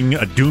driving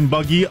a dune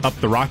buggy up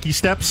the Rocky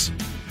Steps,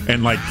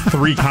 and like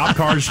 3 cop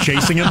cars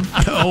chasing him.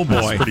 Oh,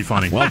 boy. That's pretty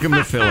funny. Welcome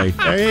to Philly.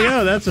 There you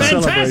go. That's a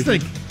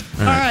Fantastic. celebration.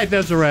 All right,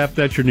 that's a wrap.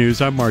 That's your news.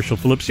 I'm Marshall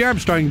Phillips, the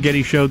Armstrong and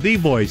Getty Show, the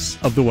voice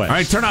of the West. All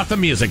right, turn off the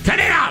music. Turn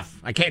it off!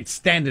 I can't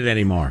stand it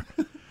anymore.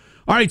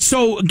 All right,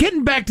 so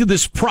getting back to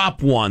this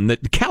Prop 1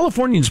 that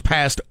Californians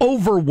passed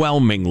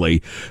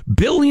overwhelmingly,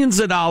 billions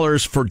of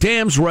dollars for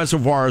dams,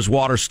 reservoirs,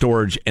 water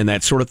storage, and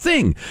that sort of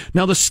thing.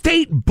 Now, the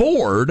state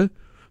board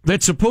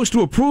that's supposed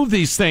to approve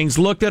these things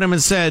looked at them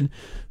and said,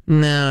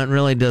 no, it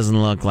really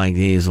doesn't look like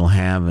these will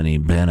have any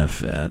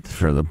benefit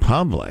for the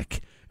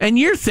public. And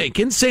you're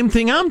thinking, same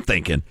thing I'm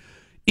thinking,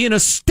 in a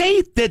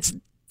state that's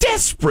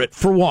desperate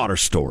for water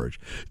storage,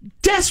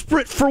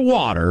 desperate for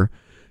water,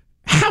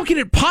 how can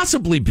it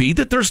possibly be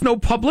that there's no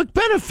public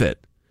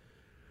benefit?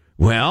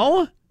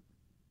 Well,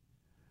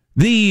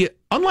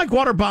 unlike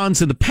water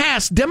bonds in the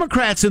past,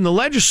 Democrats in the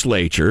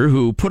legislature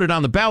who put it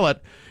on the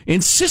ballot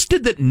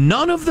insisted that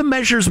none of the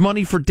measures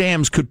money for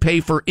dams could pay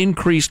for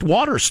increased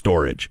water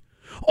storage.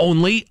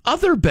 Only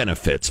other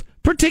benefits,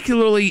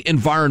 particularly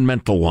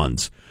environmental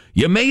ones.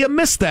 You may have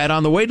missed that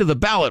on the way to the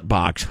ballot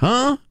box,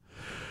 huh?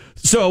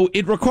 So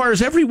it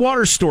requires every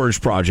water storage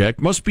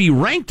project must be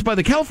ranked by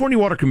the California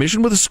Water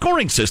Commission with a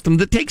scoring system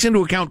that takes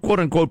into account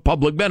quote-unquote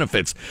public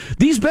benefits.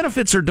 These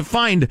benefits are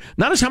defined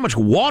not as how much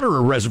water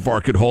a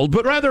reservoir could hold,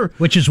 but rather...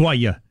 Which is why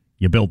you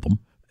built them.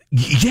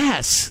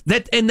 Yes,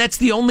 that's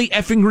the only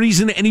effing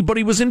reason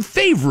anybody was in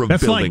favor of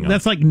building them.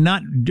 That's like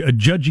not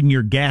judging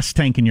your gas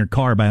tank in your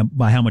car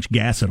by how much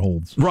gas it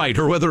holds. Right,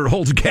 or whether it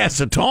holds gas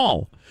at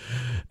all.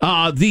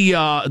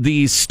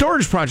 The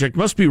storage project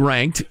must be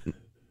ranked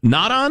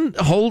not on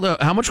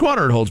how much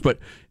water it holds, but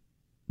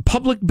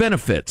public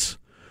benefits.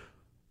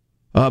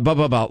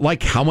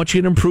 Like how much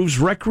it improves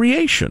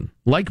recreation,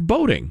 like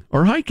boating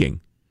or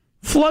hiking,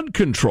 flood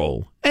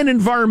control, and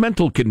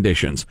environmental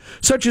conditions,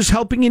 such as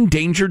helping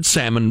endangered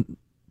salmon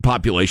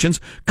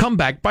populations come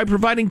back by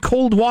providing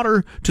cold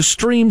water to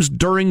streams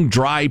during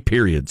dry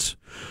periods.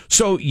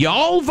 So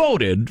y'all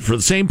voted for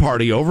the same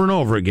party over and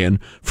over again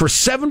for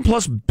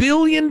 $7+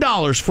 billion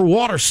for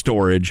water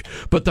storage,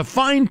 but the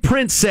fine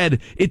print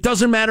said it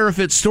doesn't matter if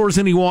it stores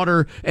any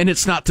water and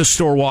it's not to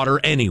store water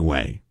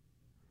anyway.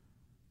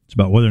 It's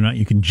about whether or not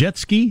you can jet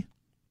ski,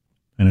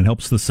 and it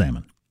helps the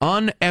salmon.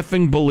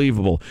 Uneffing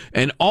believable.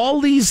 And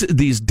all these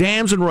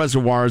dams and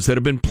reservoirs that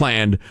have been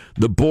planned,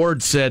 the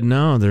board said,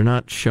 no, they're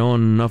not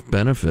showing enough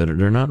benefit, or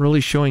they're not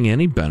really showing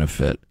any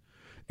benefit,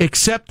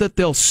 except that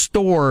they'll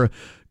store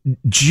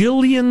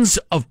jillions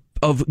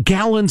of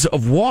gallons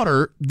of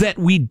water that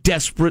we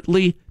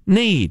desperately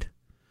need.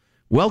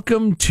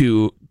 Welcome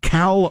to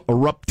Cal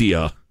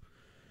Unicornia,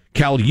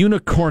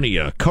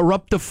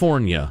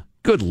 Corruptifornia.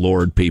 Good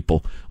Lord,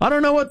 people. I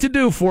don't know what to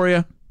do for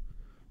you.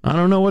 I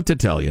don't know what to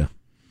tell you.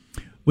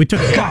 We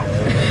took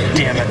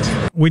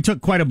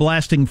quite a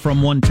blasting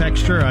from one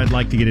texter. I'd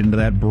like to get into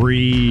that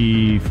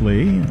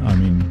briefly. I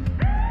mean,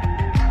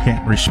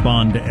 can't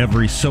respond to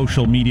every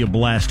social media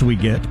blast we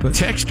get, but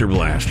texter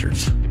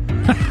blasters.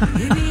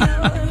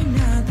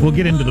 We'll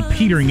get into the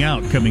petering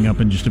out coming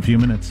up in just a few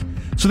minutes.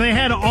 So they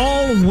had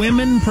all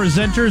women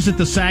presenters at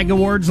the SAG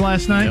Awards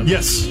last night?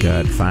 Yes.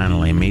 Good,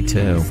 finally. Me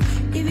too.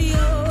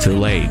 Too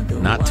late.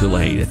 Not too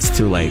late. It's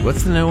too late.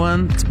 What's the new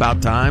one? It's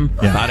about time?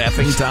 Yeah. About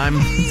effing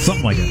time?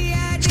 Something like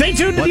that. Stay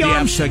tuned to the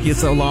Armstrong. Took you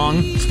so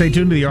long? Stay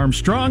tuned to the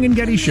Armstrong and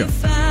Getty Show.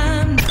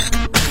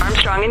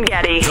 Armstrong and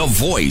Getty. The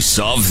voice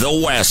of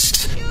the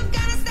West.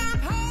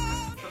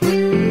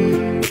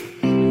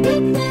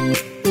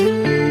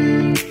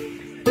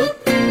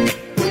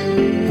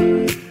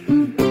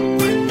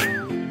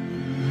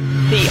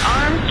 The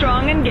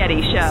Armstrong and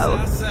Getty Show.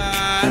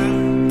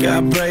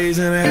 Got braids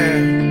in her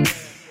hair.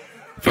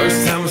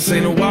 First time I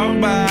seen her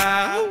walk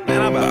by,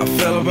 and I about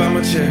fell up out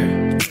my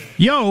chair.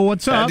 Yo,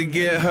 what's up? Had to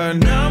get her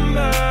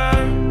number.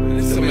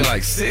 It took me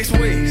like 6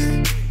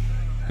 weeks.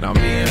 Now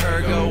me and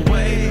her go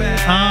way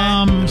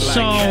back.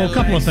 So a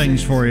couple of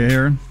things for you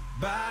here.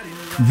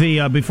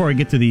 Before I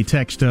get to the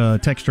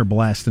texter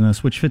blasting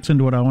us, which fits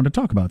into what I want to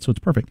talk about, so it's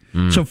perfect.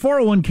 So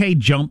 401k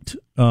jumped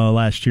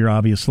last year,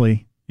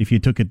 obviously, if you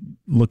took a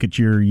look at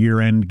your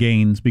year-end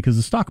gains, because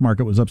the stock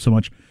market was up so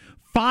much.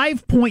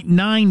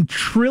 $5.9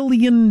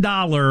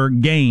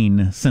 trillion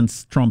gain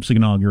since Trump's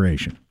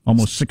inauguration.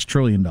 Almost $6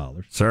 trillion.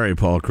 Sorry,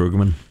 Paul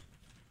Krugman.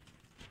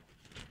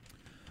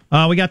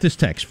 We got this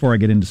text before I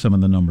get into some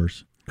of the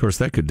numbers. Of course,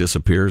 that could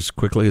disappear as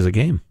quickly as a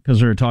game. Because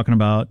they're talking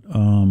about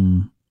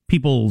how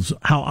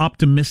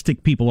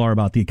optimistic people are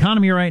about the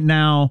economy right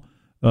now.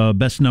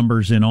 Best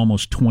numbers in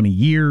almost 20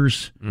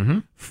 years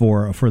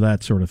for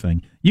that sort of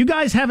thing. You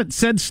guys haven't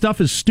said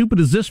stuff as stupid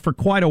as this for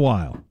quite a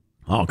while.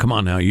 Oh, come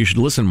on now. You should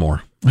listen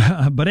more.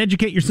 But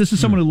educate yourself. This is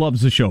someone who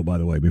loves the show, by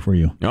the way, before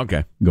you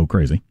go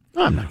crazy.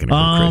 I'm not going to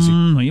go crazy.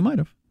 Well, you might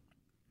have.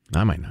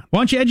 I might not. Why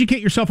don't you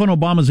educate yourself on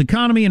Obama's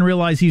economy and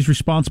realize he's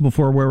responsible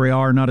for where we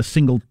are, not a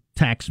single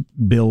tax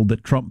bill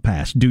that Trump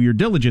passed. Do your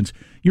diligence.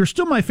 You're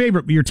still my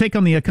favorite, but your take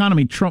on the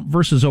economy, Trump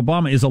versus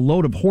Obama, is a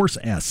load of horse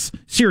S.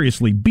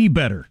 Seriously, be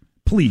better.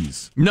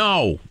 Please.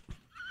 No.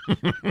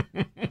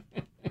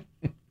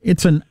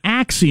 It's an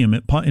axiom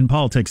in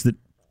politics that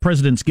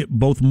presidents get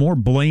both more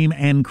blame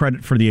and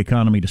credit for the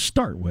economy to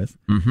start with.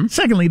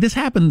 Secondly, this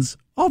happens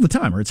all the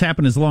time, or it's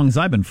happened as long as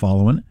I've been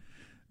following it.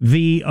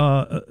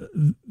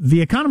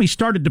 The economy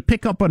started to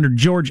pick up under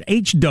George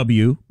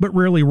H.W., but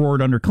rarely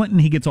roared under Clinton.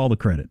 He gets all the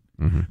credit.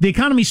 The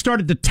economy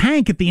started to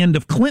tank at the end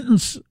of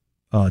Clinton's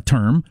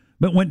term,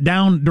 but went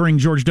down during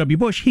George W.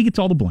 Bush. He gets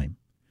all the blame.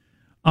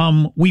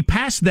 We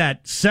passed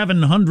that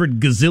 $700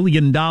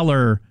 gazillion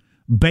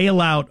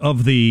bailout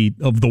of the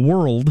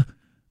world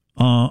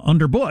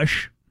under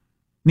Bush.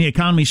 The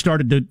economy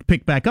started to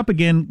pick back up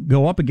again,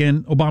 go up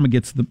again. Obama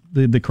gets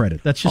the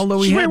credit. That's just the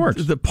way it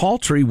works. The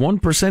paltry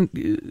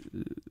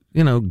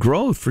 1%,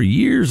 growth for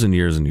years and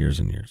years and years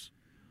and years.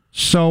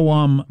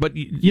 So, but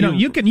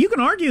you can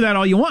argue that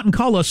all you want and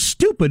call us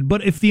stupid.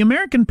 But if the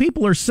American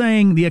people are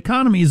saying the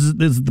economy is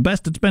the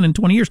best it's been in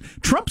 20 years,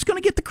 Trump's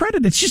going to get the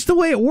credit. It's just the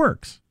way it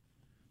works.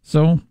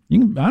 So I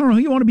don't know who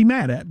you want to be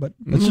mad at, but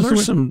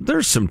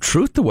there's some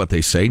truth to what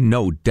they say,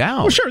 no doubt.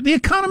 Well, sure, the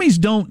economies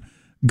don't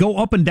go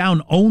up and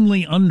down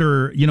only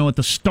under, at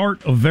the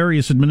start of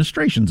various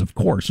administrations, of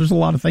course. There's a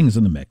lot of things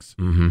in the mix,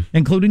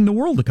 including the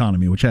world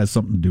economy, which has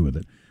something to do with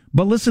it.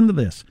 But listen to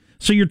this.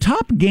 So your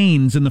top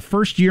gains in the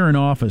first year in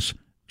office,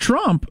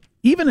 Trump,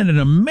 even at an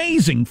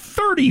amazing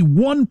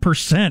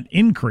 31%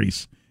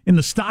 increase in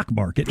the stock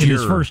market in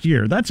his first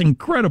year, that's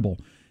incredible,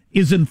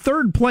 is in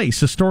third place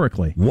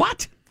historically.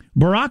 What?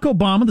 Barack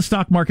Obama, the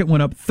stock market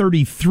went up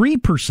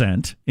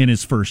 33% in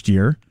his first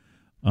year.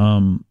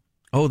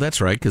 Oh,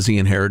 that's right, because he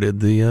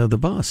inherited the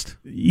bust.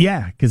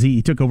 Yeah, because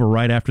he took over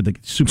right after the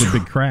super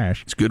big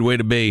crash. It's a good way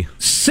to be.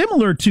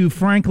 Similar to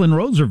Franklin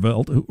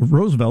Roosevelt,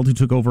 who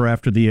took over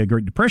after the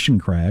Great Depression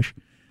crash,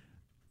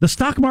 the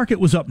stock market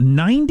was up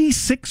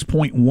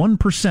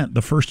 96.1%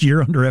 the first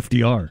year under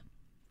FDR.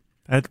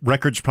 That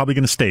record's probably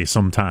going to stay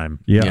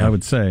sometime. Yeah, I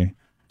would say.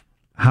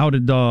 How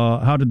did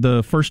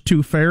the first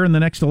two fare in the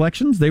next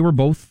elections? They were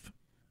both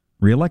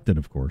reelected,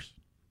 of course.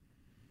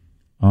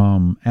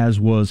 as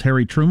was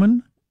Harry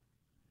Truman,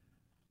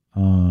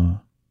 who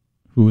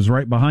was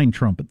right behind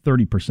Trump at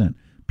 30%.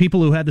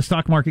 People who had the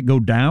stock market go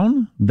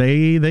down,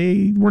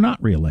 they were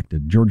not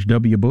reelected. George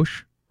W.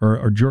 Bush,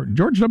 or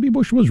George W.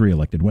 Bush was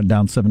reelected, went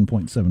down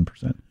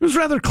 7.7%. It was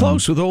rather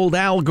close with old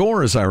Al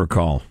Gore, as I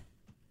recall.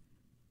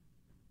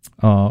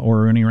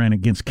 Or when he ran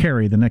against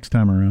Kerry the next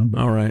time around.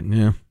 All right,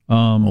 yeah.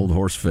 Old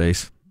horse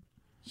face.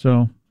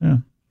 So, yeah.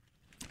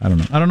 I don't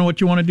know. I don't know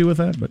what you want to do with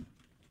that, but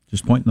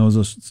just pointing those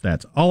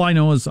stats. All I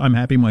know is I'm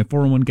happy my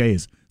 401k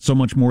is so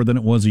much more than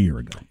it was a year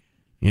ago.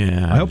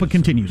 Yeah. I hope it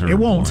continues. It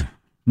won't. More.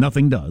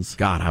 Nothing does.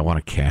 God, I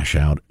want to cash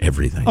out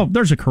everything. Oh,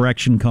 there's a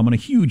correction coming, a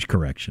huge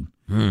correction.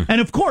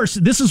 And of course,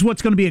 this is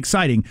what's going to be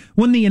exciting.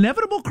 When the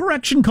inevitable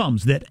correction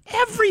comes that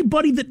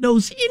everybody that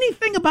knows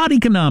anything about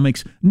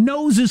economics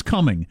knows is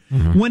coming,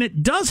 when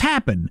it does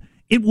happen,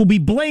 it will be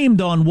blamed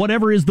on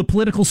whatever is the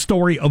political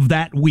story of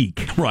that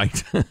week.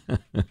 Right.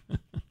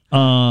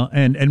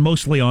 And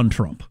mostly on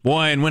Trump.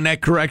 Boy, and when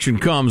that correction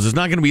comes, it's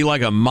not going to be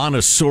like a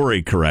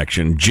Montessori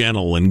correction,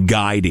 gentle and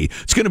guidey.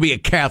 It's going to be a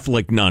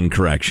Catholic nun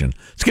correction.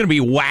 It's going to be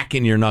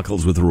whacking your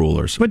knuckles with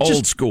rulers. But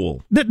old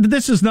school.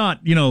 This is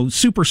not,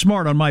 super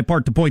smart on my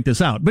part to point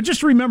this out, but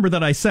just remember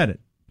that I said it.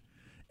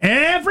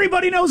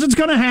 Everybody knows it's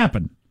going to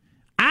happen.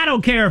 I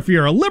don't care if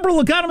you're a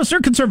liberal economist or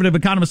conservative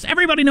economist.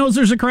 Everybody knows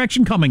there's a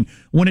correction coming.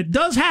 When it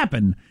does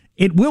happen,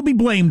 it will be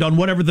blamed on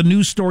whatever the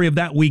news story of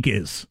that week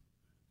is,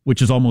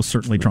 which is almost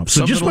certainly Trump. So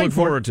Something just to wait look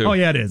forward to. Oh,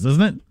 yeah, it is,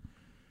 isn't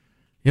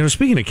it?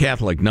 Speaking of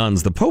Catholic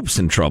nuns, the Pope's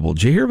in trouble.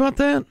 Did you hear about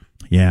that?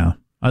 Yeah.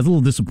 I was a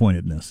little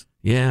disappointed in this.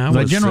 Yeah.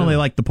 I generally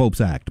like the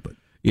Pope's act, but...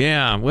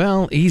 Yeah,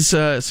 well, he's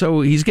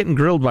getting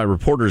grilled by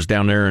reporters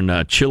down there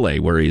in Chile,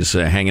 where he's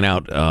hanging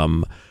out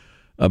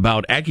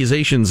about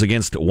accusations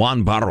against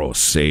Juan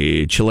Barros,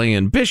 a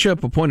Chilean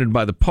bishop appointed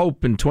by the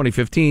Pope in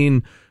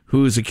 2015,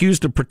 who is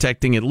accused of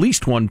protecting at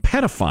least one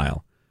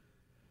pedophile.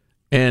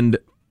 And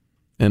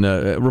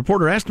a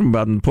reporter asked him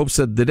about it, and the Pope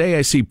said, "The day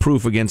I see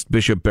proof against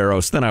Bishop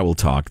Barros, then I will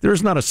talk. There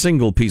is not a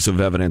single piece of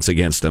evidence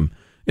against him.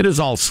 It is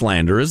all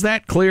slander. Is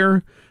that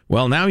clear?"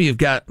 Well, now you've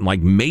got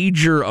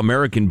major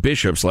American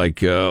bishops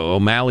like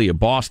O'Malley of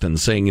Boston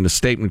saying in a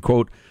statement,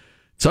 quote,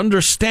 "It's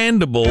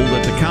understandable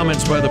that the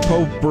comments by the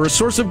Pope were a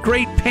source of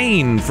great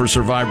pain for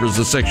survivors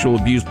of sexual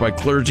abuse by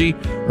clergy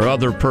or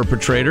other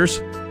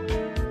perpetrators."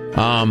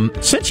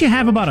 Since you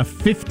have about a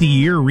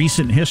 50-year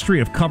recent history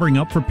of covering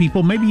up for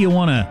people, maybe you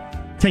want to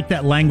take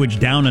that language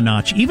down a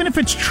notch. Even if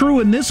it's true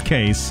in this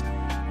case,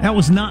 that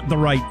was not the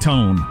right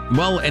tone.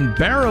 Well, and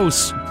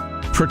Barros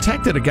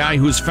protected a guy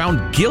who was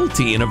found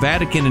guilty in a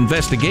Vatican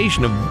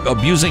investigation of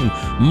abusing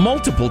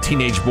multiple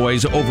teenage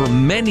boys over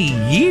many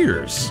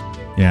years.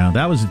 Yeah,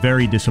 that was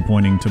very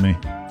disappointing to me.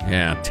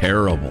 Yeah,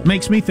 terrible.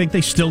 Makes me think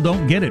they still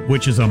don't get it,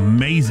 which is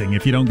amazing.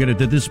 If you don't get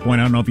it at this point,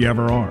 I don't know if you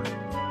ever are.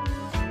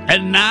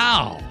 And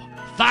now,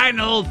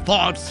 final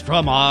thoughts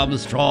from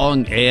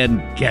Armstrong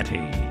and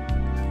Getty.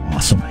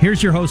 Awesome.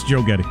 Here's your host,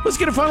 Joe Getty. Let's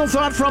get a final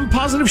thought from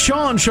Positive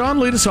Sean. Sean,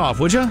 lead us off,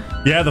 would you?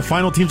 Yeah, the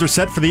final teams are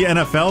set for the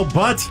NFL,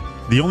 but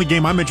the only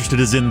game I'm interested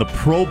in is in the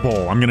Pro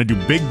Bowl. I'm going to do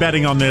big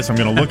betting on this. I'm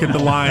going to look at the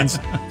lines,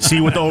 see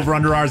what the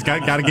over-under are.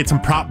 Got to get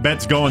some prop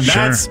bets going.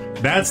 Sure.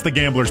 That's the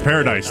gambler's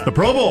paradise, the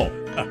Pro Bowl.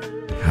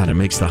 God, it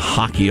makes the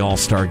hockey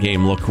all-star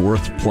game look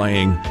worth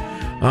playing.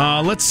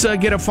 Let's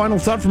get a final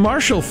thought from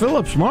Marshall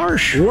Phillips.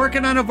 Marsh.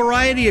 Working on a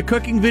variety of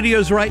cooking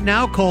videos right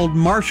now called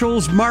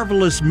Marshall's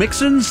Marvelous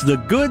Mixins, the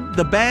good,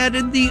 the bad,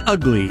 and the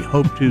ugly.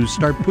 Hope to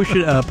start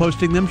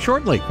posting them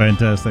shortly.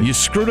 Fantastic. You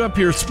screwed up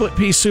your split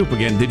pea soup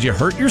again. Did you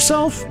hurt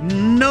yourself?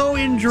 No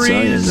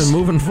injuries. So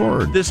moving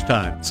forward. This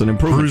time. It's an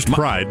improvement. Bruised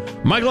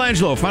pride.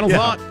 Michelangelo, final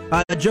thought.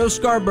 Joe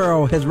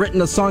Scarborough has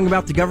written a song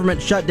about the government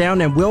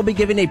shutdown and will be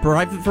giving a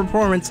private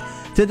performance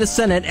to the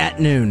Senate at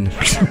noon.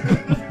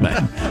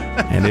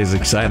 That is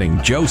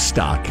exciting. Joe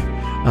Stock.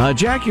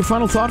 Jack, your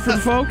final thought for the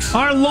folks?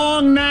 Our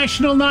long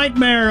national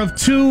nightmare of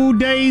 2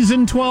 days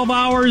and 12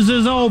 hours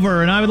is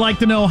over, and I would like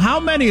to know how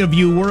many of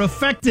you were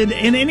affected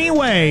in any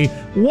way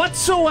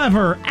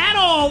whatsoever, at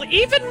all,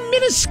 even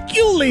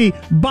minusculely,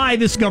 by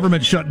this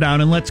government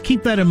shutdown. And let's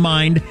keep that in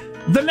mind.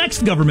 The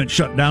next government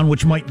shutdown,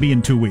 which might be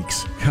in 2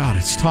 weeks. God,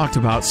 it's talked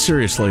about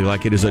seriously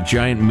like it is a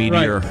giant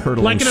meteor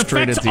hurtling like it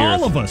straight at affects the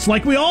all earth. of us.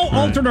 Like we all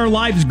altered our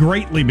lives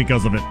greatly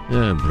because of it.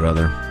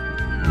 Brother.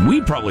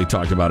 We probably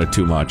talked about it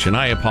too much, and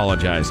I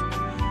apologize.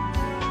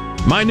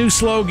 My new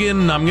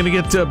slogan, I'm going to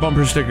get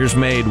bumper stickers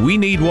made. We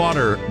need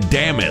water,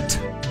 damn it.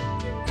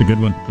 It's a good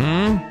one.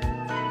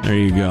 There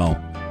you go.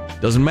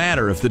 Doesn't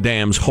matter if the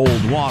dams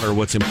hold water.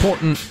 What's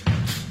important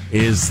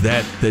is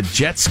that the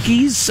jet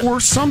skis or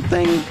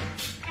something.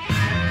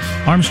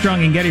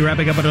 Armstrong and Getty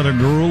wrapping up another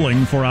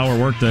grueling 4-hour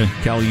workday.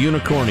 Cal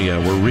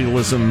Unicornia, where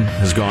realism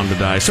has gone to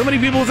die. So many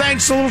people,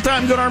 thanks. A little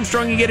time, go to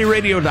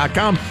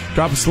ArmstrongandGettyRadio.com.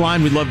 Drop us a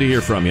line. We'd love to hear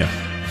from you.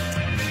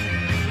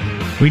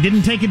 We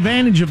didn't take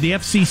advantage of the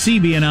FCC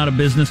being out of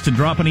business to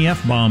drop any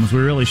F-bombs.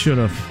 We really should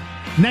have.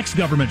 Next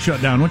government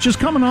shutdown, which is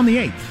coming on the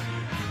 8th.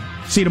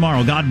 See you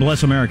tomorrow. God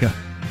bless America.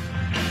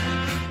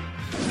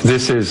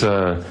 This is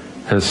a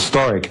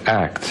historic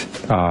act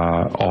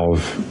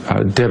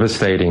of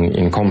devastating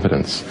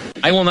incompetence.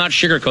 I will not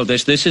sugarcoat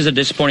this. This is a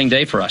disappointing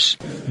day for us.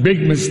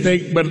 Big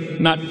mistake, but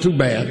not too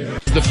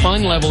bad. The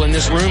fun level in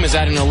this room is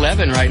at an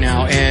 11 right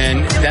now,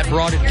 and that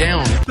brought it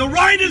down. The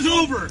ride is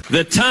over.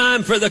 The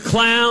time for the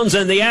clowns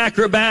and the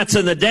acrobats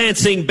and the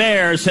dancing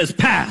bears has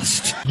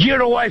passed.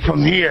 Get away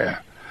from here.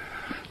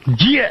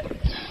 Get.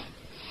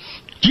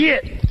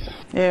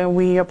 And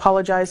we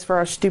apologize for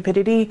our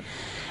stupidity,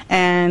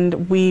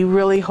 and we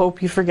really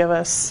hope you forgive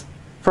us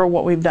for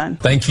what we've done.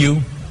 Thank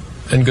you,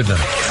 and good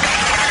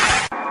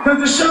night. Because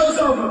the show's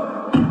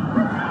over.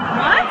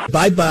 What?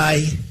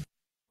 Bye-bye.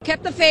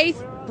 Kept the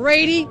faith.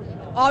 Brady,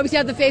 always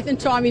have the faith in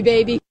Tommy,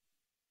 baby.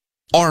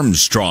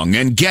 Armstrong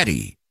and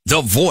Getty,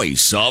 the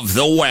voice of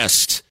the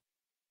West.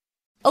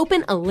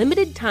 Open a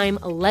limited-time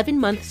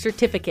 11-month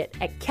certificate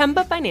at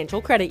Kemba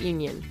Financial Credit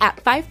Union. At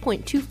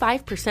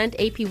 5.25%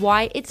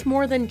 APY, it's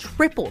more than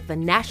triple the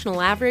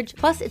national average,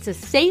 plus it's a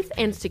safe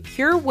and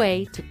secure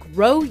way to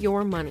grow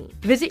your money.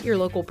 Visit your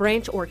local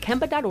branch or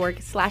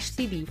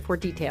kemba.org/CD for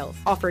details.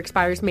 Offer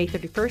expires May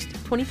 31st,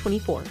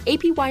 2024.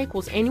 APY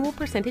equals annual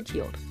percentage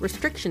yield.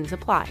 Restrictions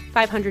apply.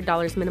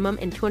 $500 minimum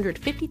and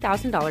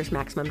 $250,000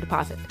 maximum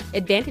deposit.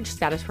 Advantage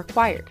status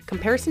required.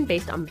 Comparison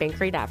based on bank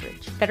rate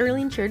average.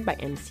 Federally insured by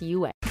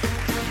NCUA.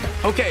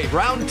 Okay,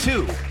 round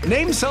 2.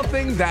 Name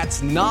something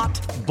that's not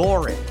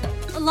boring.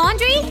 A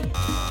laundry?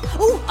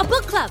 Ooh, a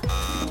book club.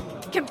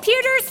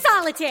 Computer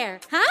solitaire,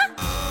 huh?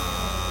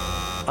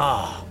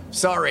 Ah,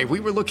 sorry,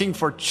 we were looking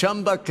for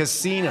Chumba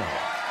Casino.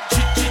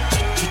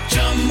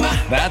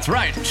 That's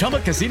right,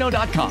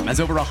 ChumbaCasino.com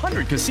has over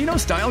 100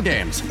 casino-style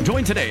games.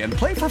 Join today and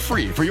play for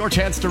free for your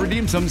chance to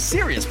redeem some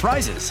serious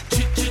prizes.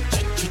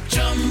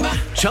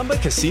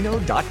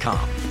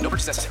 ChumbaCasino.com. No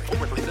purchase necessary. Void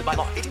where prohibited by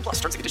law.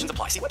 18+ terms and conditions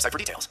apply. See website for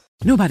details.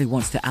 Nobody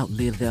wants to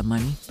outlive their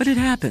money, but it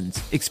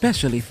happens,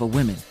 especially for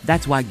women.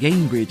 That's why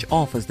Gainbridge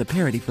offers the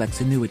Parity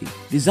Flex annuity,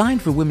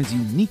 designed for women's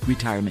unique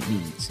retirement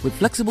needs, with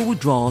flexible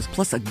withdrawals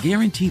plus a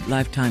guaranteed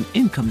lifetime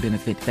income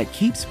benefit that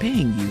keeps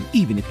paying you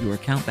even if your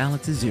account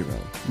balance is zero.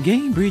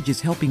 Gainbridge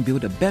is helping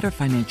build a better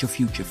financial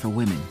future for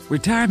women.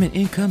 Retirement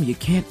income you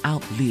can't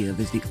outlive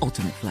is the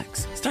ultimate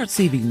flex. Start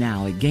saving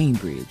now at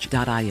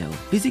Gainbridge.io.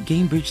 Visit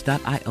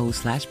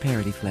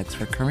Gainbridge.io/ParityFlex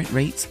for current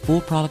rates,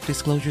 full product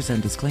disclosures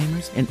and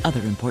disclaimers, and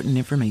other important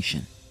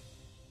information.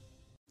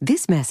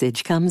 This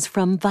message comes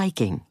from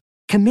Viking,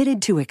 committed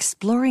to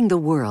exploring the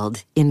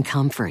world in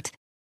comfort.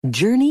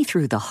 Journey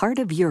through the heart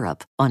of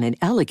Europe on an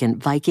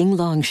elegant Viking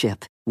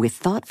longship with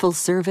thoughtful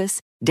service,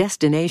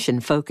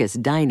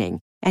 destination-focused dining,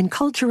 and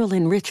cultural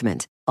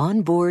enrichment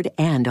on board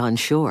and on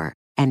shore.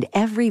 And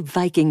every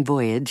Viking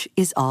voyage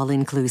is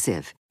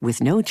all-inclusive,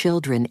 with no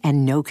children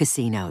and no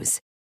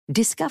casinos.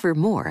 Discover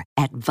more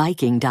at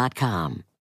Viking.com.